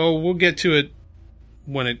 we'll get to it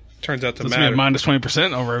when it turns out to Let's matter. be at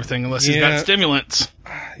 -20% over everything unless he's got stimulants.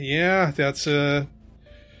 Yeah, that's, we'll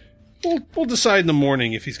decide in the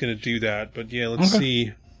morning if he's going to do that. But yeah, let's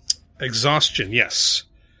see. Exhaustion, yes.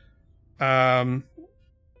 An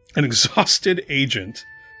exhausted agent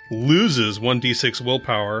loses 1d6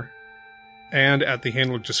 willpower and at the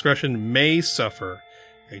handler's discretion may suffer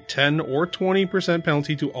a 10 or 20%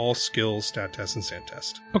 penalty to all skills, stat test, and sand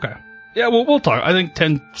test. Okay. Yeah, well, we'll talk. I think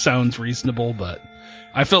 10 sounds reasonable, but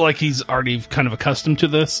I feel like he's already kind of accustomed to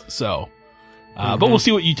this, so... But we'll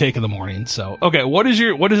see what you take in the morning. So, okay, what does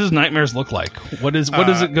his nightmares look like? What is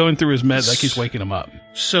it going through his med that keeps waking him up?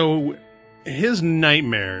 So, his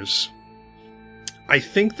nightmares, I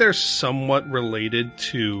think they're somewhat related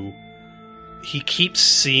to, he keeps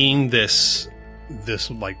seeing this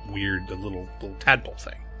like weird little tadpole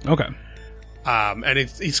thing. Okay. And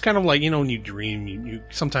it's kind of like, when you dream, you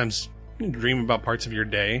sometimes dream about parts of your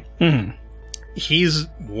day. Mm-hmm. He's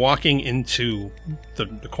walking into the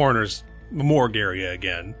coroner's morgue area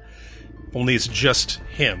again, only it's just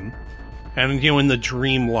him. And in the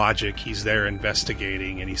dream logic, he's there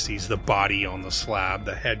investigating and he sees the body on the slab,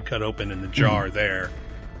 the head cut open in the jar there,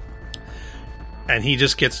 and he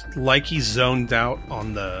just gets like he's zoned out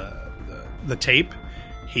on the tape.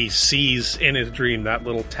 He sees in his dream that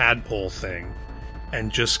little tadpole thing and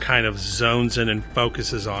just kind of zones in and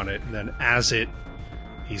focuses on it, and then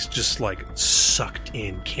he's just like sucked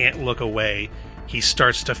in, can't look away. He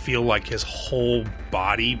starts to feel like his whole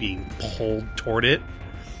body being pulled toward it.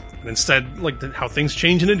 And instead, like how things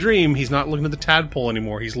change in a dream, he's not looking at the tadpole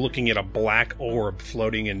anymore. He's looking at a black orb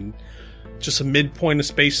floating in just a midpoint of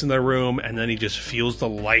space in the room, and then he just feels the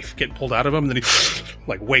life get pulled out of him, and then he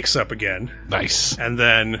like wakes up again. Nice. And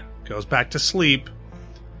then goes back to sleep.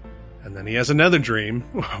 And then he has another dream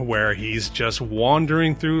where he's just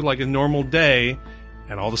wandering through like a normal day,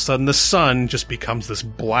 and all of a sudden the sun just becomes this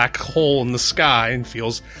black hole in the sky and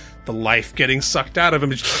feels the life getting sucked out of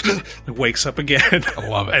him. It wakes up again. I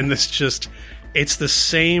love it. And it's the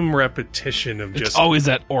same repetition of just... It's always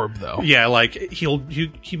that orb, though. Yeah, like he'll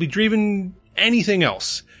be dreaming anything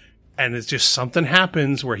else, and it's just something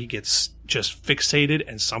happens where he gets just fixated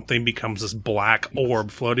and something becomes this black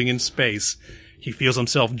orb floating in space. He feels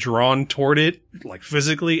himself drawn toward it, like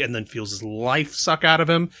physically, and then feels his life suck out of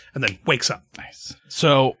him, and then wakes up. Nice.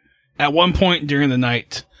 So, at one point during the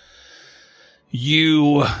night,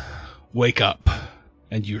 you wake up,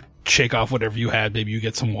 and you shake off whatever you had. Maybe you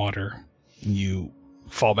get some water, and you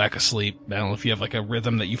fall back asleep. I don't know if you have like a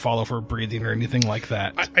rhythm that you follow for breathing or anything like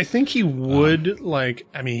that. I think he would,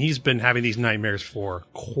 he's been having these nightmares for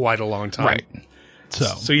quite a long time. Right.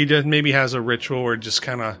 So he maybe has a ritual or just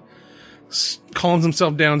kind of calms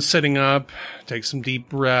himself down sitting up, takes some deep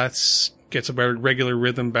breaths, gets a regular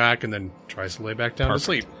rhythm back, and then tries to lay back down to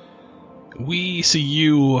sleep. We see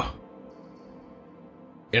you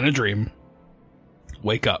in a dream,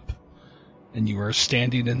 wake up, and you are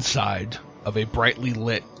standing inside of a brightly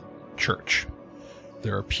lit church.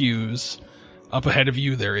 There are pews. Up ahead of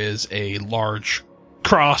you, there is a large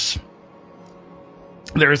cross.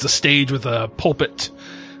 There is a stage with a pulpit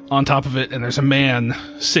on top of it, and there's a man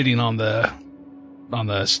sitting on the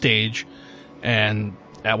stage, and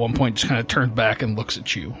at one point just kind of turns back and looks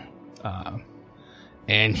at you.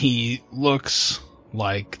 And he looks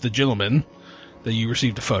like the gentleman that you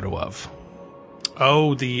received a photo of.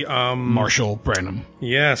 Oh, the Marshall Branham.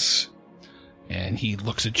 Yes. And he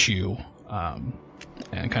looks at you, and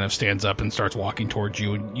kind of stands up and starts walking towards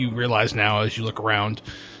you, and you realize now as you look around,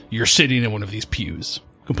 you're sitting in one of these pews.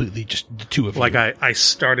 Completely just the two of you. Like I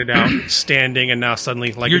started out standing, and now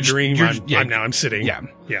suddenly, like a dream, I'm sitting. Yeah.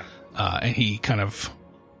 Yeah. And he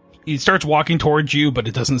starts walking towards you, but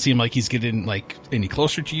it doesn't seem like he's getting like any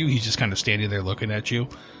closer to you. He's just kind of standing there looking at you.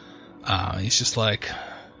 He's just like,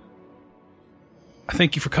 I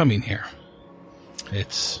thank you for coming here.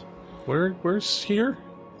 Where's here?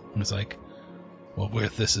 It's like, well,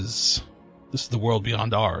 this is the world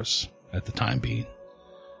beyond ours at the time being.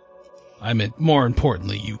 I meant, more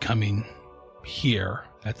importantly, you coming here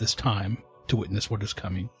at this time to witness what is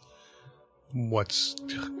coming.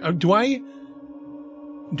 Do I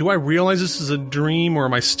realize this is a dream, or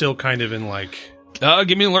am I still kind of in like...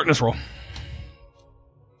 Give me an alertness roll.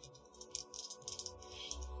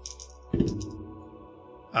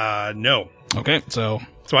 No. Okay, so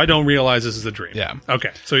I don't realize this is a dream. Yeah.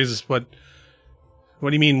 Okay, so he's just, what do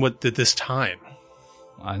you mean, what did this time?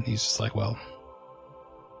 And he's just like, well,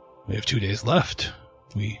 we have 2 days left.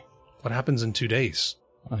 What happens in 2 days?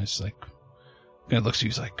 It's like, kind of looks at you,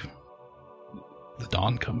 he's like, the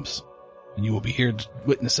dawn comes, and you will be here to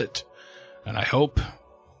witness it. And I hope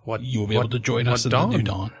you will be able to join us in the new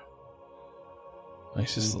dawn. And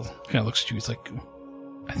he just kind of looks at you, he's like,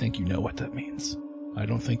 I think you know what that means. I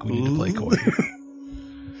don't think we need to play coy.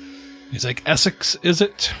 He's like, Essex, is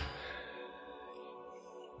it?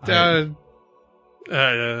 I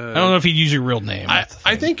don't know if he'd use your real name.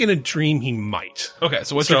 I think in a dream he might. Okay,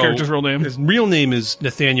 so what's your character's real name? His real name is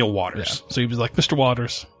Nathaniel Waters. Yeah. So he was like, Mr.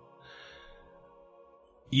 Waters,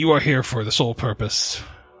 you are here for the sole purpose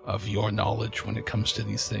of your knowledge when it comes to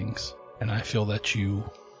these things. And I feel that you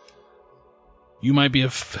might be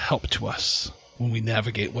of help to us when we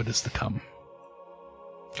navigate what is to come.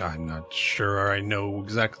 I'm not sure I know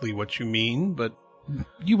exactly what you mean, but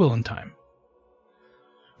you will in time.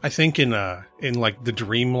 I think in like the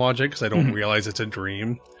dream logic, because I don't realize it's a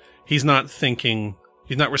dream, he's not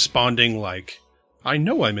responding like, I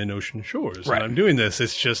know I'm in Ocean Shores and I'm doing this.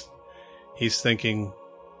 It's just, he's thinking,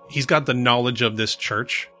 he's got the knowledge of this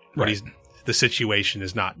church, but the situation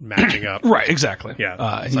is not matching up. Right, exactly.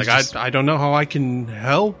 Yeah. It's like, I don't know how I can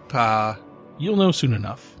help. You'll know soon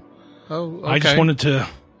enough. Oh, okay. I just wanted to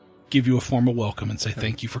give you a formal welcome and say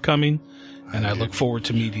thank you for coming, and I look forward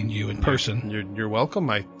to meeting you in person. You're welcome,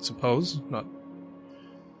 I suppose.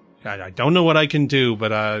 I don't know what I can do,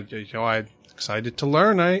 but I'm excited to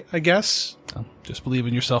learn, I guess. Just believe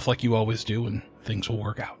in yourself like you always do, and things will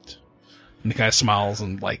work out. And the guy smiles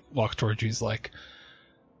and like walks towards you. He's like,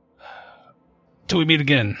 till we meet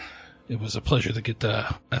again. It was a pleasure to get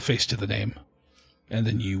a face to the name. And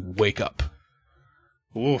then you wake up.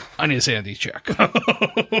 Ooh. I need a sanity check.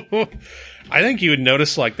 I think you would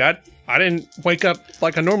notice like that. I didn't wake up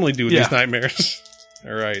like I normally do with these nightmares.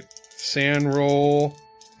 All right. Sand roll.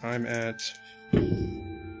 I'm at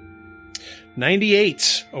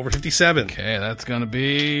 98 over 57. Okay, that's going to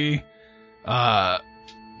be...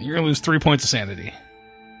 you're going to lose 3 points of sanity.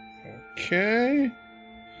 Okay.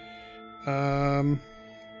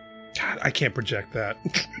 God, I can't project that.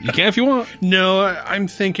 You can if you want. No, I'm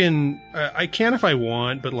thinking I can if I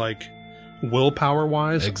want, but like willpower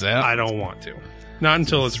wise, I don't want to. Not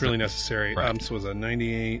until it's really necessary. Right. So it was a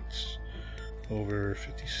 98 over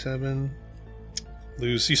 57.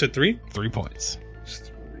 Lose. You said 3? 3 points.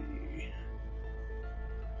 3.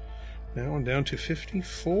 Now I'm down to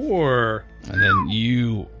 54. And then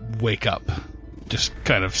you wake up, just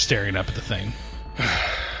kind of staring up at the thing.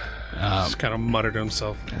 Just kind of muttered to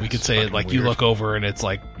himself. We could say it like weird. You look over and it's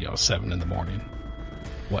like 7 a.m.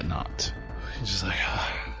 Whatnot. He's just like,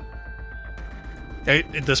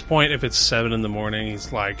 at this point, if it's 7 a.m,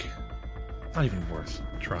 he's like, not even worth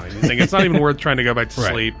trying. You think it's not even worth trying to go back to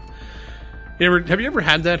sleep. Have you ever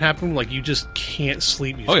had that happen? Like you just can't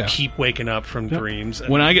sleep. You just keep waking up from dreams.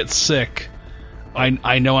 When I get sick,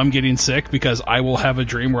 I know I'm getting sick because I will have a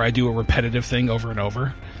dream where I do a repetitive thing over and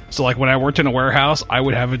over. So like when I worked in a warehouse, I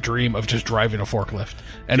would have a dream of just driving a forklift.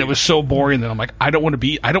 And it was so boring that I'm like, I don't want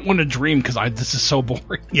to dream because this is so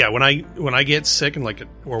boring. Yeah, when I get sick and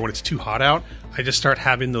or when it's too hot out, I just start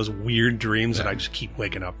having those weird dreams that I just keep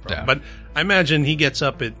waking up from. Yeah. But I imagine he gets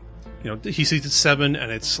up at, he sees it's 7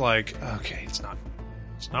 and it's like, okay, it's not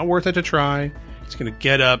worth it to try. He's going to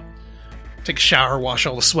get up, take a shower, wash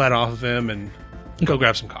all the sweat off of him, and go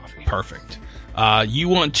grab some coffee. Perfect. You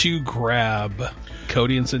want to grab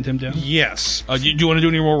Cody and send him down? Yes. Do you want to do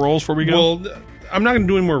any more rolls before we go? Well, I'm not going to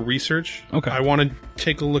do any more research. Okay. I want to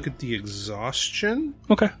take a look at the exhaustion.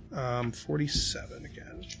 Okay. 47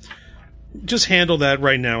 again. Just handle that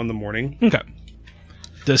right now in the morning. Okay.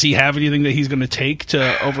 Does he have anything that he's going to take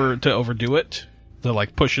to overdo it? To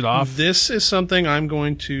like push it off? This is something I'm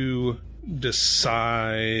going to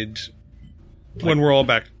decide when we're all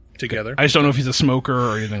back together. I just don't know if he's a smoker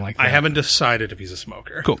or anything like that. I haven't decided if he's a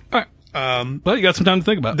smoker. Cool. All right. Well, you got some time to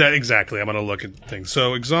think about that. Exactly. I'm going to look at things.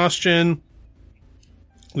 So exhaustion,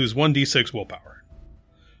 lose 1d6 willpower.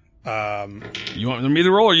 You want me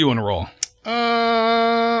to roll or you want to roll?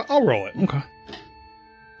 I'll roll it. Okay.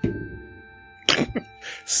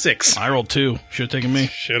 6. I rolled 2. Should have taken me.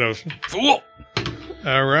 Should have. Fool.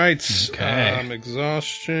 All right. Okay.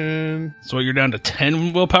 Exhaustion. So you're down to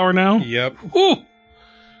 10 willpower now? Yep. Ooh!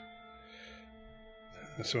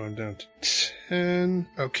 So I'm down to 10.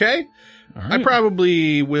 Okay. All right. I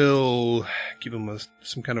probably will give him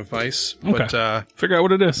some kind of vice. Okay. But, figure out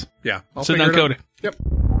what it is. yeah. I'll Sit figure down, it out. Cody. Yep.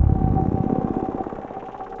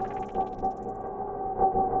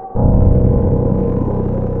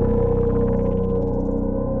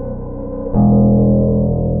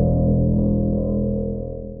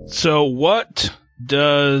 So what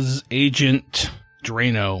does Agent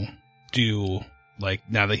Drano do, like,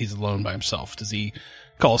 now that he's alone by himself? Does he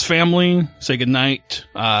call his family, say goodnight?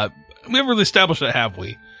 We haven't really established that, have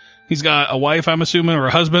we? He's got a wife, I'm assuming, or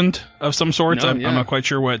a husband of some sort. No, I'm not quite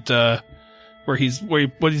sure what he's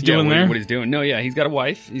doing there. What he's doing. No, yeah, he's got a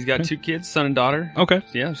wife. He's got 2 kids, son and daughter. Okay.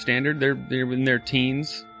 Yeah, standard. They're in their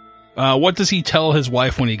teens. What does he tell his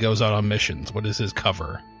wife when he goes out on missions? What is his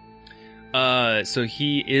cover? So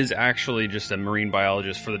he is actually just a marine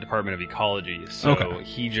biologist for the Department of Ecology. So Okay.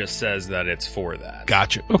 he just says that it's for that.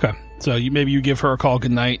 Gotcha. Okay. So maybe you give her a call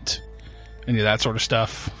goodnight, any of that sort of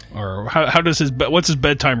stuff, or how does what's his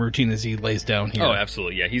bedtime routine as he lays down here? Oh,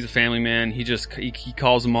 absolutely. Yeah, he's a family man. He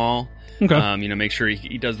calls them all. Okay. Make sure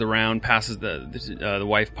he does the round, passes the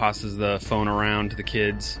wife passes the phone around to the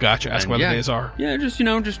kids. Gotcha. Ask And what the days are. Yeah, just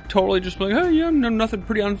like, hey, yeah, no, nothing,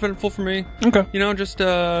 pretty uneventful for me. Okay. Just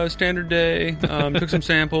standard day. Took some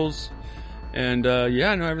samples, and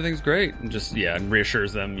everything's great. And just and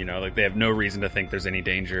reassures them, like they have no reason to think there's any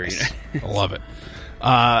danger. I love it.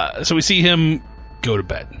 So we see him go to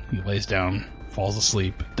bed. He lays down, falls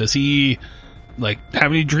asleep. Does he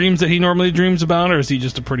have any dreams that he normally dreams about, or is he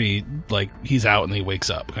just a pretty he's out and he wakes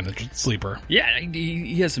up kind of sleeper? Yeah,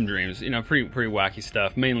 he has some dreams. Pretty wacky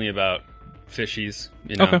stuff, mainly about fishies.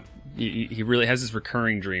 Okay. He really has this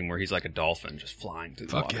recurring dream where he's like a dolphin just flying through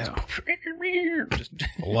the water. Yeah.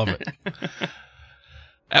 I love it.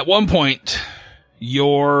 At one point,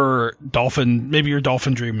 your dolphin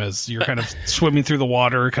dream is you're kind of swimming through the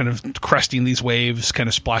water, kind of cresting these waves, kind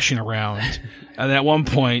of splashing around. And at one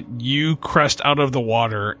point, you crest out of the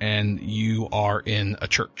water and you are in a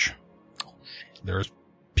church. There's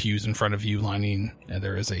pews in front of you lining, and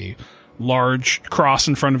there is a large cross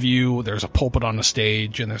in front of you. There's a pulpit on the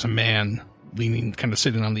stage, and there's a man leaning, kind of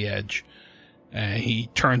sitting on the edge. And he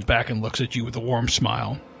turns back and looks at you with a warm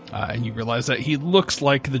smile. And you realize that he looks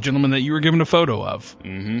like the gentleman that you were given a photo of,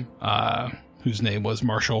 whose name was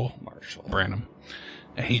Marshall Branham.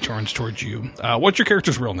 And he turns towards you. What's your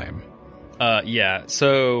character's real name?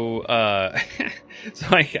 So I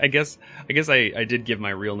guess I did give my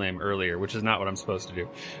real name earlier, which is not what I'm supposed to do.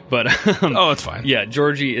 But it's fine. Yeah,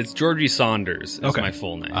 it's Georgie Saunders is my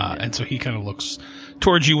full name. And so he kind of looks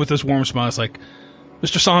towards you with this warm smile. It's like,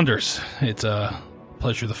 Mr. Saunders, it's a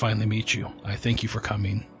pleasure to finally meet you. I thank you for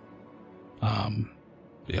coming.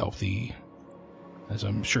 As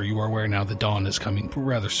I'm sure you are aware now, the dawn is coming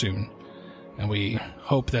rather soon, and we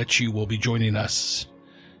hope that you will be joining us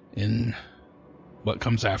in what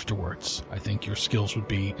comes afterwards. I think your skills would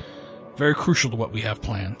be very crucial to what we have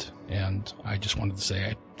planned, and I just wanted to say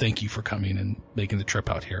I thank you for coming and making the trip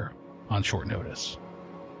out here on short notice.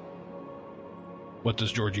 What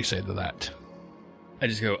does Georgie say to that? I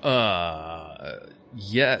just go,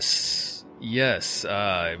 yes.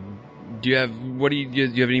 Do you have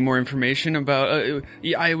any more information about?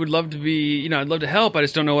 I would love to be, I'd love to help. I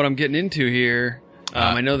just don't know what I'm getting into here.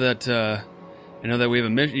 I know that we have a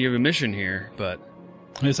mission. You have a mission here, but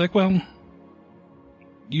it's like, well,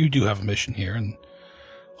 you do have a mission here, and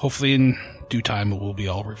hopefully in due time it will be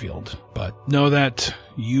all revealed. But know that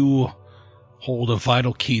you hold a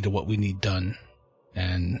vital key to what we need done,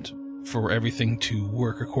 and for everything to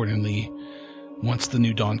work accordingly once the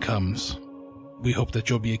new dawn comes. We hope that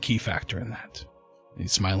you'll be a key factor in that. And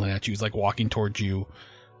he's smiling at you. He's like walking towards you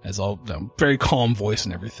as all very calm voice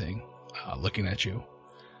and everything, looking at you.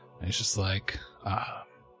 And he's just like,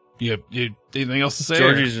 you anything else to say?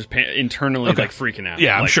 Georgie's just internally freaking out.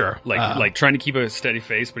 Yeah, I'm sure. Like trying to keep a steady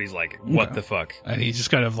face, but he's like, what the fuck? And he's just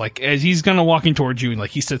kind of as he's kind of walking towards you, and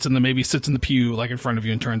he sits in the pew in front of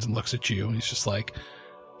you and turns and looks at you. And he's just like,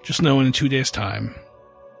 just knowing in 2 days' time,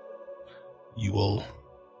 you will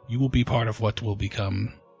be part of what will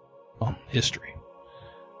become, history.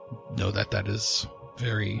 Know that is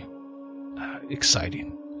very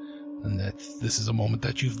exciting, and that this is a moment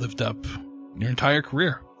that you've lived up your entire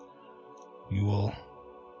career.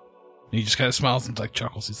 He just kind of smiles and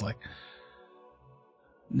chuckles. He's like,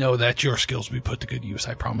 know that your skills will be put to good use.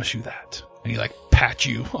 I promise you that. And he pat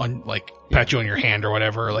you on your hand or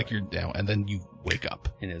whatever, you're down, and then you wake up.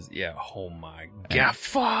 Oh my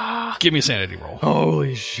god. Give me a sanity roll.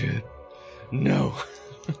 Holy shit. No.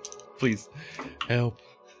 Please help.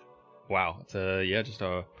 Wow. It's just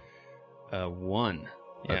a 1.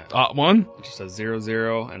 Yeah. 1? Just a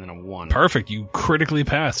 0 and then a 1. Perfect. You critically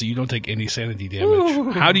pass, so you don't take any sanity damage.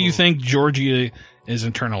 Ooh. How do you think Georgia is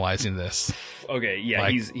internalizing this? Okay, yeah,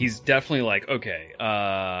 like, he's definitely like, okay,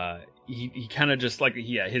 he kind of just like,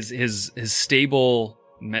 yeah, his stable,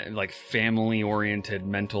 like family oriented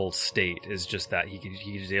mental state is just that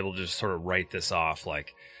he's able to just sort of write this off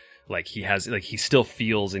like he still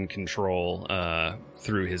feels in control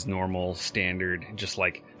through his normal standard, just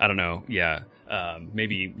like, I don't know,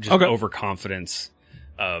 maybe just overconfidence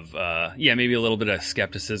of maybe a little bit of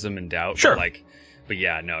skepticism and doubt. Sure. But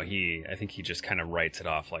yeah, no, I think he just kind of writes it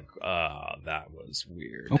off like, that was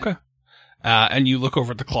weird. Okay. And you look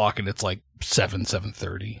over at the clock and it's like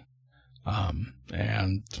 7:30.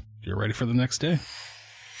 And you're ready for the next day.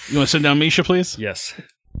 You want to sit down, Misha, please? Yes.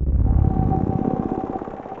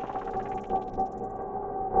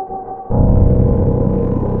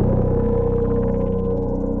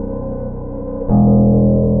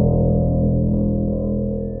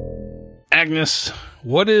 Agnes,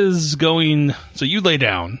 what is going... So you lay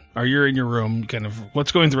down, or you're in your room, kind of...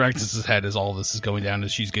 What's going through Agnes's head as all this is going down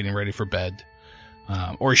as she's getting ready for bed?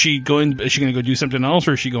 Or is she going to go do something else,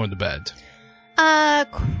 or is she going to bed? I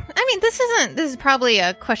mean, this is probably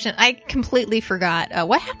a question I completely forgot.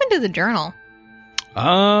 What happened to the journal?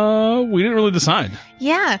 We didn't really decide.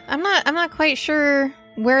 Yeah, I'm not quite sure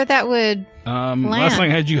where that would land. Last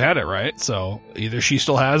night you had it, right? So either she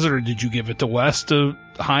still has it, or did you give it to Wes to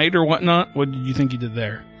hide or whatnot? What did you think you did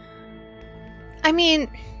there? I mean,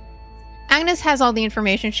 Agnes has all the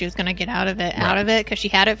information she was going to get out of it because she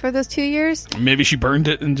had it for those 2 years. Maybe she burned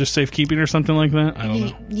it and just safekeeping or something like that. I don't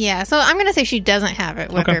know. Yeah, so I'm going to say she doesn't have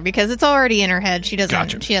it with her because it's already in her head. She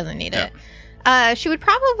doesn't. She doesn't need it. She would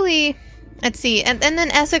probably. Let's see, and then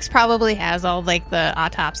Essex probably has all like the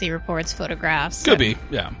autopsy reports, photographs. Could be,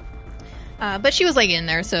 yeah. But she was like in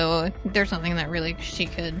there, so there's nothing that really she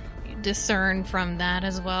could discern from that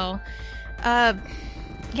as well.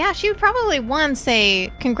 Yeah, she would probably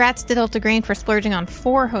say congrats to Delta Green for splurging on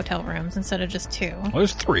 4 hotel rooms instead of just 2. Well,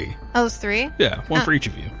 there's 3. Oh, there's 3? Yeah, one for each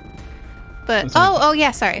of you. But yeah,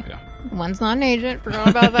 sorry. Okay. One's not an agent. Forgot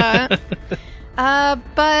about that.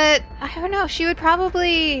 But I don't know. She would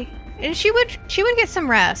probably. And she would get some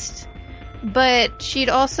rest, but she'd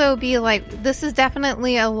also be like, this is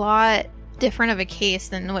definitely a lot different of a case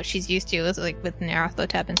than what she's used to, like with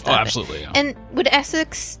Nyarlathotep and stuff. Oh, absolutely. Yeah. And would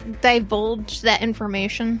Essex divulge that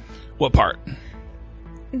information? What part?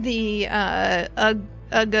 The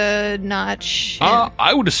Uga Notch.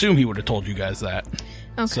 I would assume he would have told you guys that.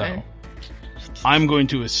 Okay. So I'm going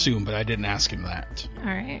to assume, but I didn't ask him that. All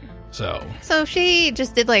right. So she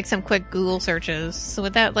just did like some quick Google searches. So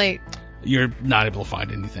with that, like, you're not able to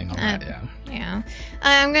find anything on that. Yeah. Yeah.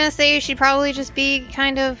 I'm gonna say she'd probably just be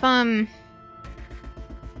kind of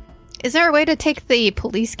Is there a way to take the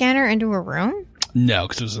police scanner into a room? No,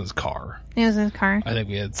 because it was in his car. It was in his car. I think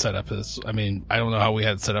we had set up I mean, I don't know how we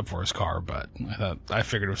had set up for his car, but I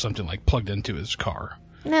figured it was something like plugged into his car.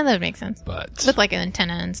 No, that would make sense. But with like an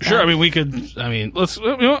antenna and stuff. Sure, I mean let's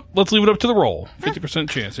leave it up to the roll. 50%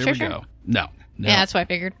 chance. Here we go. No. Yeah, that's what I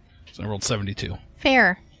figured. So I rolled 72.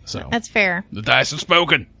 Fair. So that's fair. The dice have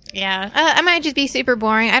spoken. Yeah. I might just be super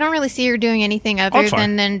boring. I don't really see her doing anything other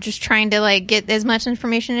than just trying to like get as much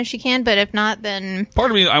information as she can, but if not, then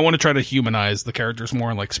part of me, I want to try to humanize the characters more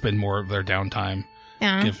and like spend more of their downtime.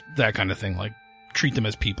 Yeah. Give that kind of thing, like treat them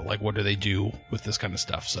as people. Like, what do they do with this kind of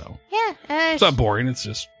stuff? So yeah, it's not boring. It's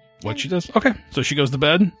just what she does. Okay, so she goes to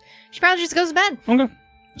bed. She probably just goes to bed. Okay,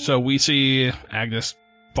 so we see Agnes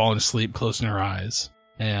falling asleep, closing her eyes,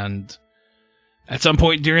 and at some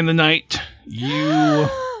point during the night, you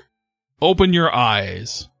open your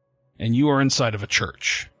eyes, and you are inside of a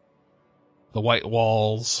church. The white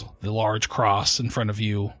walls, the large cross in front of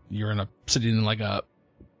you. You're sitting in like a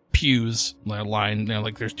pews, line.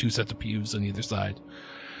 Like there's 2 sets of pews on either side.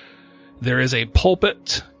 There is a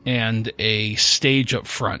pulpit and a stage up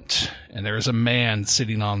front, and there is a man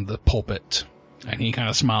sitting on the pulpit, and he kind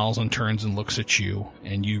of smiles and turns and looks at you,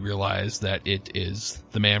 and you realize that it is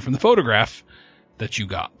the man from the photograph that you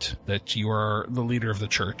got, that you are the leader of the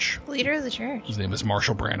church. Leader of the church. His name is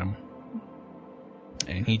Marshall Branham.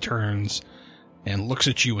 And he turns and looks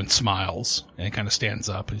at you and smiles, and he kind of stands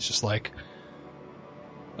up, and he's just like,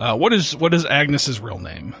 what is Agnes's real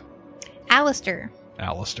name? Alistair.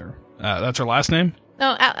 Alistair. That's her last name?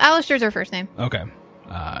 No, Alistair's her first name. Okay.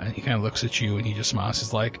 And he kind of looks at you, and he just smiles.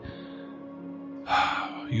 He's like,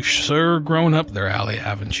 you sure grown up there, Allie,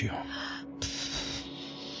 haven't you?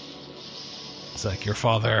 It's like your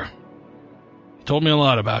father, You told me a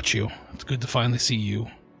lot about you. It's good to finally see you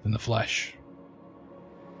in the flesh.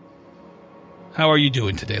 How are you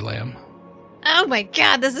doing today, Lamb? Oh my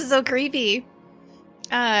god, this is so creepy.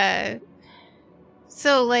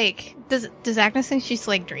 So like, does Agnes think she's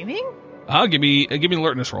like dreaming? Give me an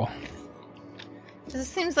alertness roll. This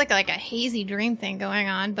seems like a hazy dream thing going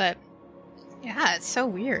on, but yeah, it's so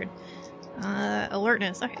weird.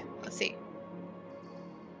 Alertness. Okay, let's see.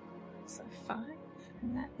 So 5,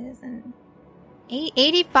 and that is an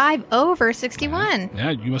 85 over 61. Yeah,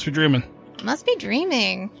 you must be dreaming. Must be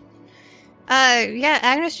dreaming. Yeah,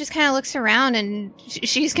 Agnes just kind of looks around and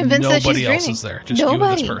she's convinced that she's dreaming. Nobody else is there. Just you and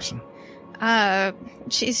this person.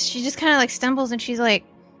 She just kind of like stumbles and she's like,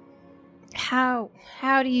 How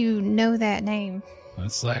do you know that name?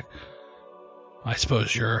 It's like, I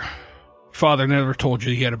suppose your father never told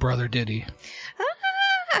you he had a brother, did he?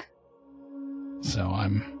 Ah! So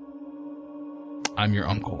I'm your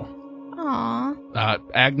uncle. Aw.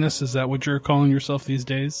 Agnes, is that what you're calling yourself these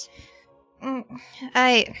days? And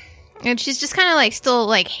she's just kind of like still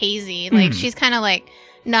like hazy. Like she's kind of like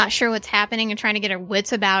not sure what's happening and trying to get her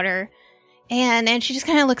wits about her. And she just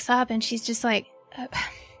kind of looks up and she's just like,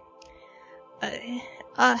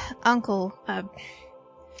 Uncle,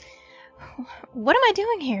 what am I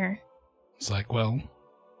doing here? It's like, well,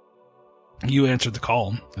 you answered the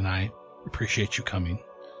call and I appreciate you coming.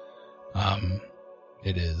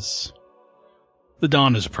 It is, the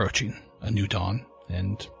dawn is approaching, a new dawn,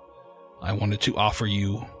 and I wanted to offer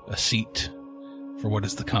you a seat for what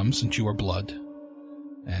is to come, since you are blood.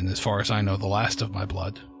 And as far as I know, the last of my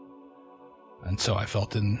blood. And so I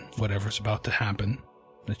felt in whatever's about to happen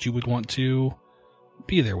that you would want to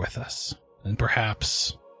be there with us. And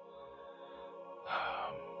perhaps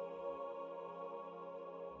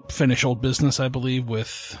finish old business, I believe,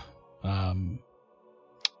 with, I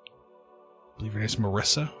believe her name's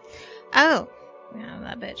Marissa. Oh. Yeah,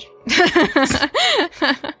 that bitch.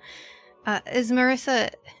 Is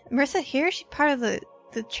Marissa here? Is she part of the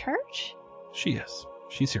church? She is.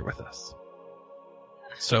 She's here with us.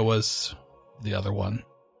 So was the other one,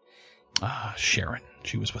 Sharon.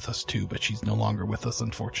 She was with us too, but she's no longer with us,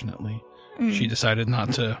 unfortunately. She decided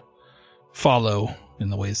not to follow in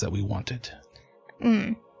the ways that we wanted.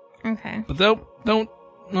 Okay. But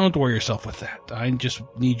don't worry yourself with that. I just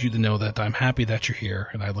need you to know that I'm happy that you're here,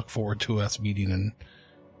 and I look forward to us meeting in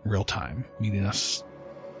real time. Meeting us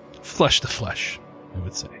flesh to flesh, I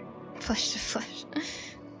would say. Flesh to flesh.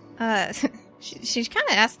 She kind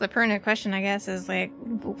of asked the pertinent question, I guess, is like,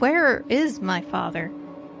 where is my father?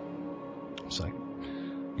 It's like,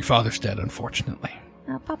 your father's dead, unfortunately.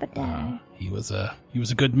 Oh, Papa died. He was a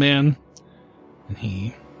good man, and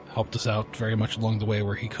he helped us out very much along the way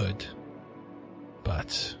where he could.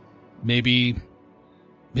 But maybe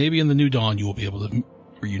in the new dawn you will be able to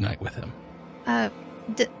reunite with him.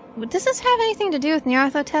 Does this have anything to do with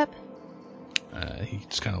Nyarlathotep? He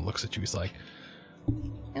just kind of looks at you. He's like,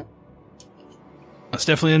 Nope. That's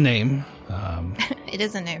definitely a name. It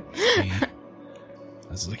is a name.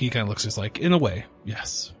 He kind of looks just like, in a way,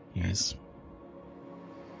 yes. He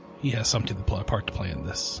has something part to play in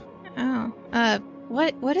this. Oh.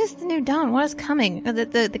 What is the new dawn? What is coming?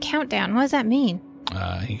 The countdown. What does that mean?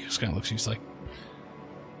 He just kind of looks at you. He's like,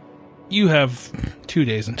 you have 2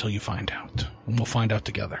 days until you find out. And we'll find out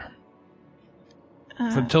together.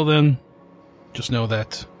 But until then, just know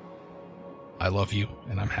that I love you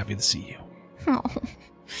and I'm happy to see you. Oh.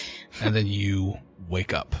 And then you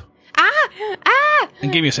wake up. Ah!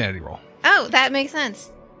 And give me a sanity roll. Oh, that makes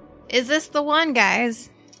sense. Is this the one, guys?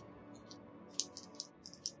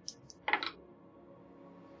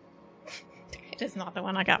 It is not the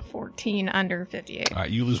one. I got 14 under 58. All right,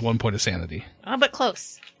 you lose 1 point of sanity. Oh, but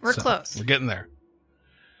close. We're close. We're getting there.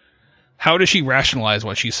 How does she rationalize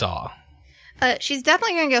what she saw? She's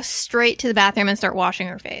definitely going to go straight to the bathroom and start washing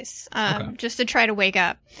her face, just to try to wake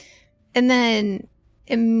up. And then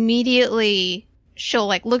immediately she'll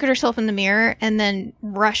like look at herself in the mirror and then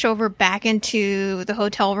rush over back into the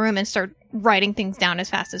hotel room and start writing things down as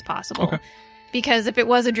fast as possible. Okay. Because if it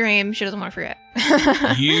was a dream, she doesn't want to forget.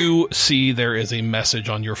 You see there is a message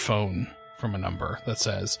on your phone from a number that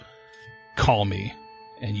says, call me.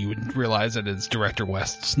 And you would realize that it's Director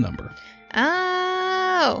West's number.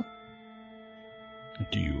 Oh.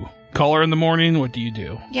 Do you call her in the morning? What do you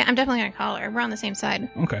do? Yeah, I'm definitely going to call her. We're on the same side.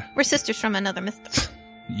 Okay. We're sisters from another myth.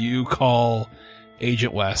 You call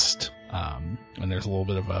Agent West, and there's a little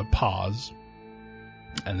bit of a pause.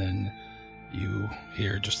 And then you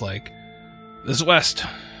hear just like, this is West.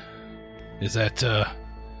 Is that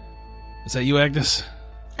you, Agnes?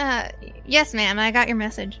 Yes, ma'am. I got your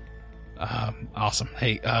message. Awesome.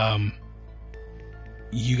 Hey,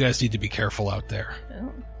 you guys need to be careful out there.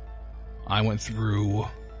 Oh. I went through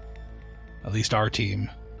at least our team,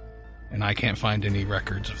 and I can't find any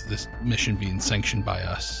records of this mission being sanctioned by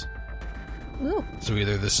us. Ooh. So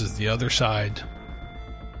either this is the other side,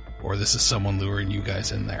 or this is someone luring you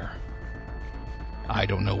guys in there. I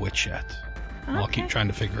don't know which yet. Okay. I'll keep trying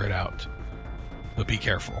to figure it out. But be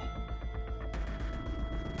careful.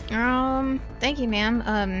 Thank you, ma'am.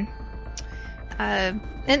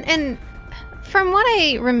 And from what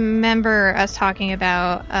I remember us talking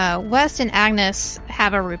about, West and Agnes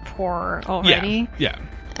have a rapport already. Yeah.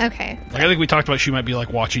 Okay. Like, I think we talked about she might be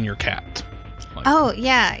like watching your cat. Like, Oh,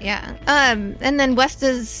 yeah. And then West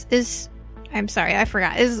is I'm sorry, I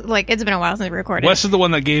forgot. Is like it's been a while since we recorded. Wes is the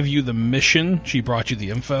one that gave you the mission. She brought you the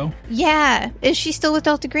info. Yeah. Is she still with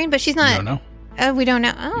Delta Green? But she's not. You don't know. We don't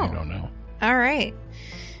know. Oh. You don't know. All right.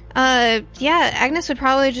 Yeah, Agnes would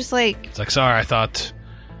probably just like. It's like, sorry, I thought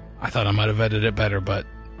I might have edited it better, but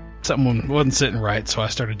something wasn't sitting right, so I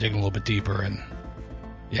started digging a little bit deeper, and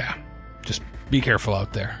yeah, just be careful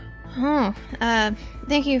out there. Oh,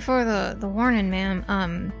 thank you for the warning,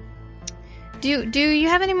 ma'am. Do you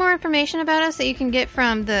have any more information about us that you can get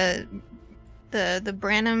from the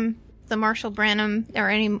Branham, the Marshall Branham, or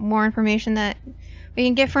any more information that we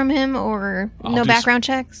can get from him, or no background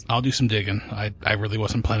checks? I'll do some digging. I really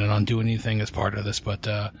wasn't planning on doing anything as part of this, but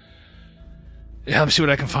yeah, let me see what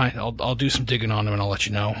I can find. I'll do some digging on him, and I'll let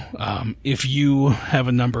you know. If you have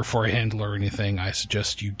a number for a handler or anything, I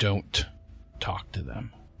suggest you don't talk to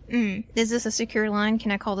them. Is this a secure line?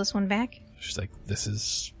 Can I call this one back? She's like, this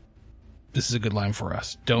is a good line for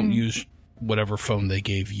us. Don't use whatever phone they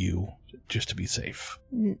gave you just to be safe.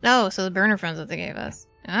 Oh, so the burner phones that they gave us.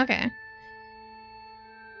 Okay.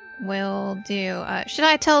 Will do. Should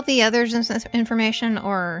I tell the others this information,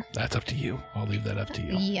 or? That's up to you. I'll leave that up to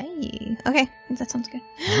you. Yay. Okay, that sounds good.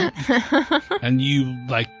 And you,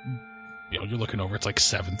 like, you're looking over. It's like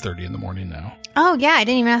 7:30 in the morning now. Oh, yeah, I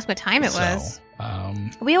didn't even ask what time it was.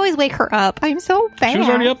 We always wake her up. I'm so bad. She was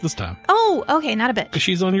already up this time. Oh, okay, not a bit. Because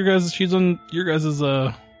she's on your guys'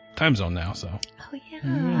 time zone now, so. Oh,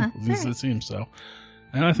 yeah. At least it seems so.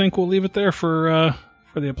 And I think we'll leave it there for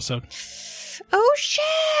the episode. Oh,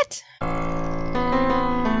 shit!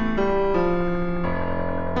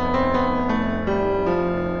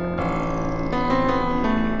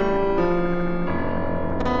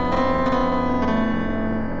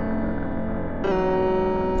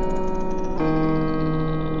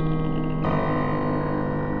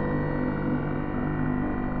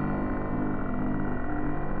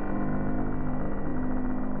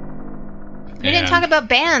 We didn't talk about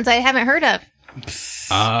bands I haven't heard of.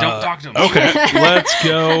 Don't talk to him. Okay, let's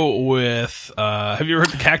go with. Have you ever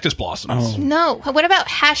heard the Cactus Blossoms? Oh. No. What about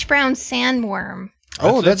Hash Brown Sandworm?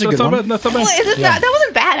 Oh, that's a good one. That's not bad. That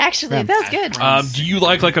wasn't bad, actually. That was good. Do you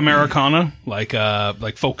like Americana, like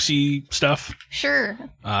folksy stuff? Sure.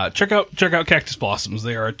 Check out Cactus Blossoms.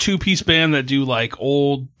 They are a 2-piece band that do like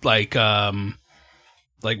old like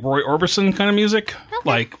Roy Orbison kind of music,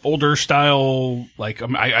 like older style, like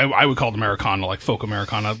I would call it Americana, like folk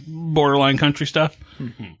Americana, borderline country stuff.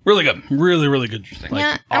 Really good, really good. Like,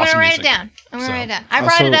 Yeah, I'm awesome gonna write music. it down. I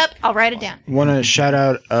brought it up. I'll write it down. Want to shout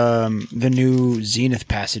out the new Zenith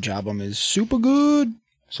Passage album is super good.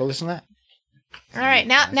 So listen to that. All right,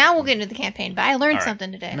 now we'll get into the campaign. But I learned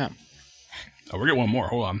something today. No. Oh, we're getting one more.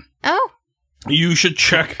 Hold on. Oh, You should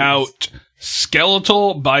check out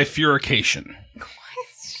Skeletal Bifurcation.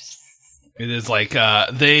 It is like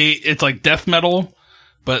it's like death metal,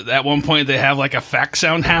 but at one point they have like a fax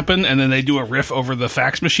sound happen, and then they do a riff over the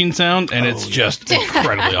fax machine sound, and it's just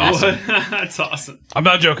incredibly awesome. That's awesome. I'm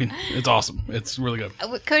not joking. It's awesome. It's really good.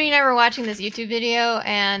 Cody and I were watching this YouTube video,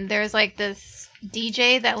 and there's like this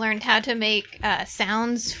DJ that learned how to make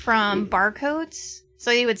sounds from barcodes. So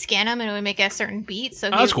he would scan them, and it would make a certain beat. So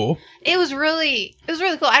That's cool. It was really cool.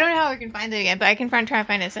 I don't know how we can find it again, but I can try and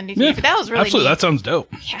find it and send it to you. But that was really absolutely. neat. That sounds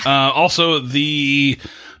dope. Yeah. Also, the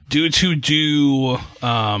dudes who do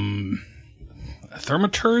Thaumaturge,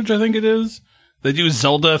 I think it is. They do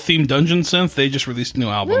Zelda themed dungeon synth. They just released a new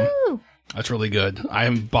album. Woo! That's really good. I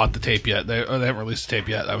haven't bought the tape yet. They haven't released the tape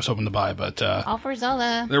yet. I was hoping to buy, but All for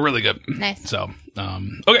Zelda. they're really good. Nice. So,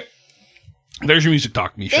 okay. There's your music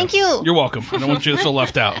talk, Misha. Thank you. You're welcome. I don't want you to feel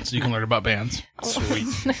left out, so you can learn about bands. Sweet.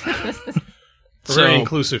 We're So- very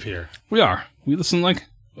inclusive here. We are. We listen like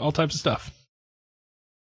all types of stuff.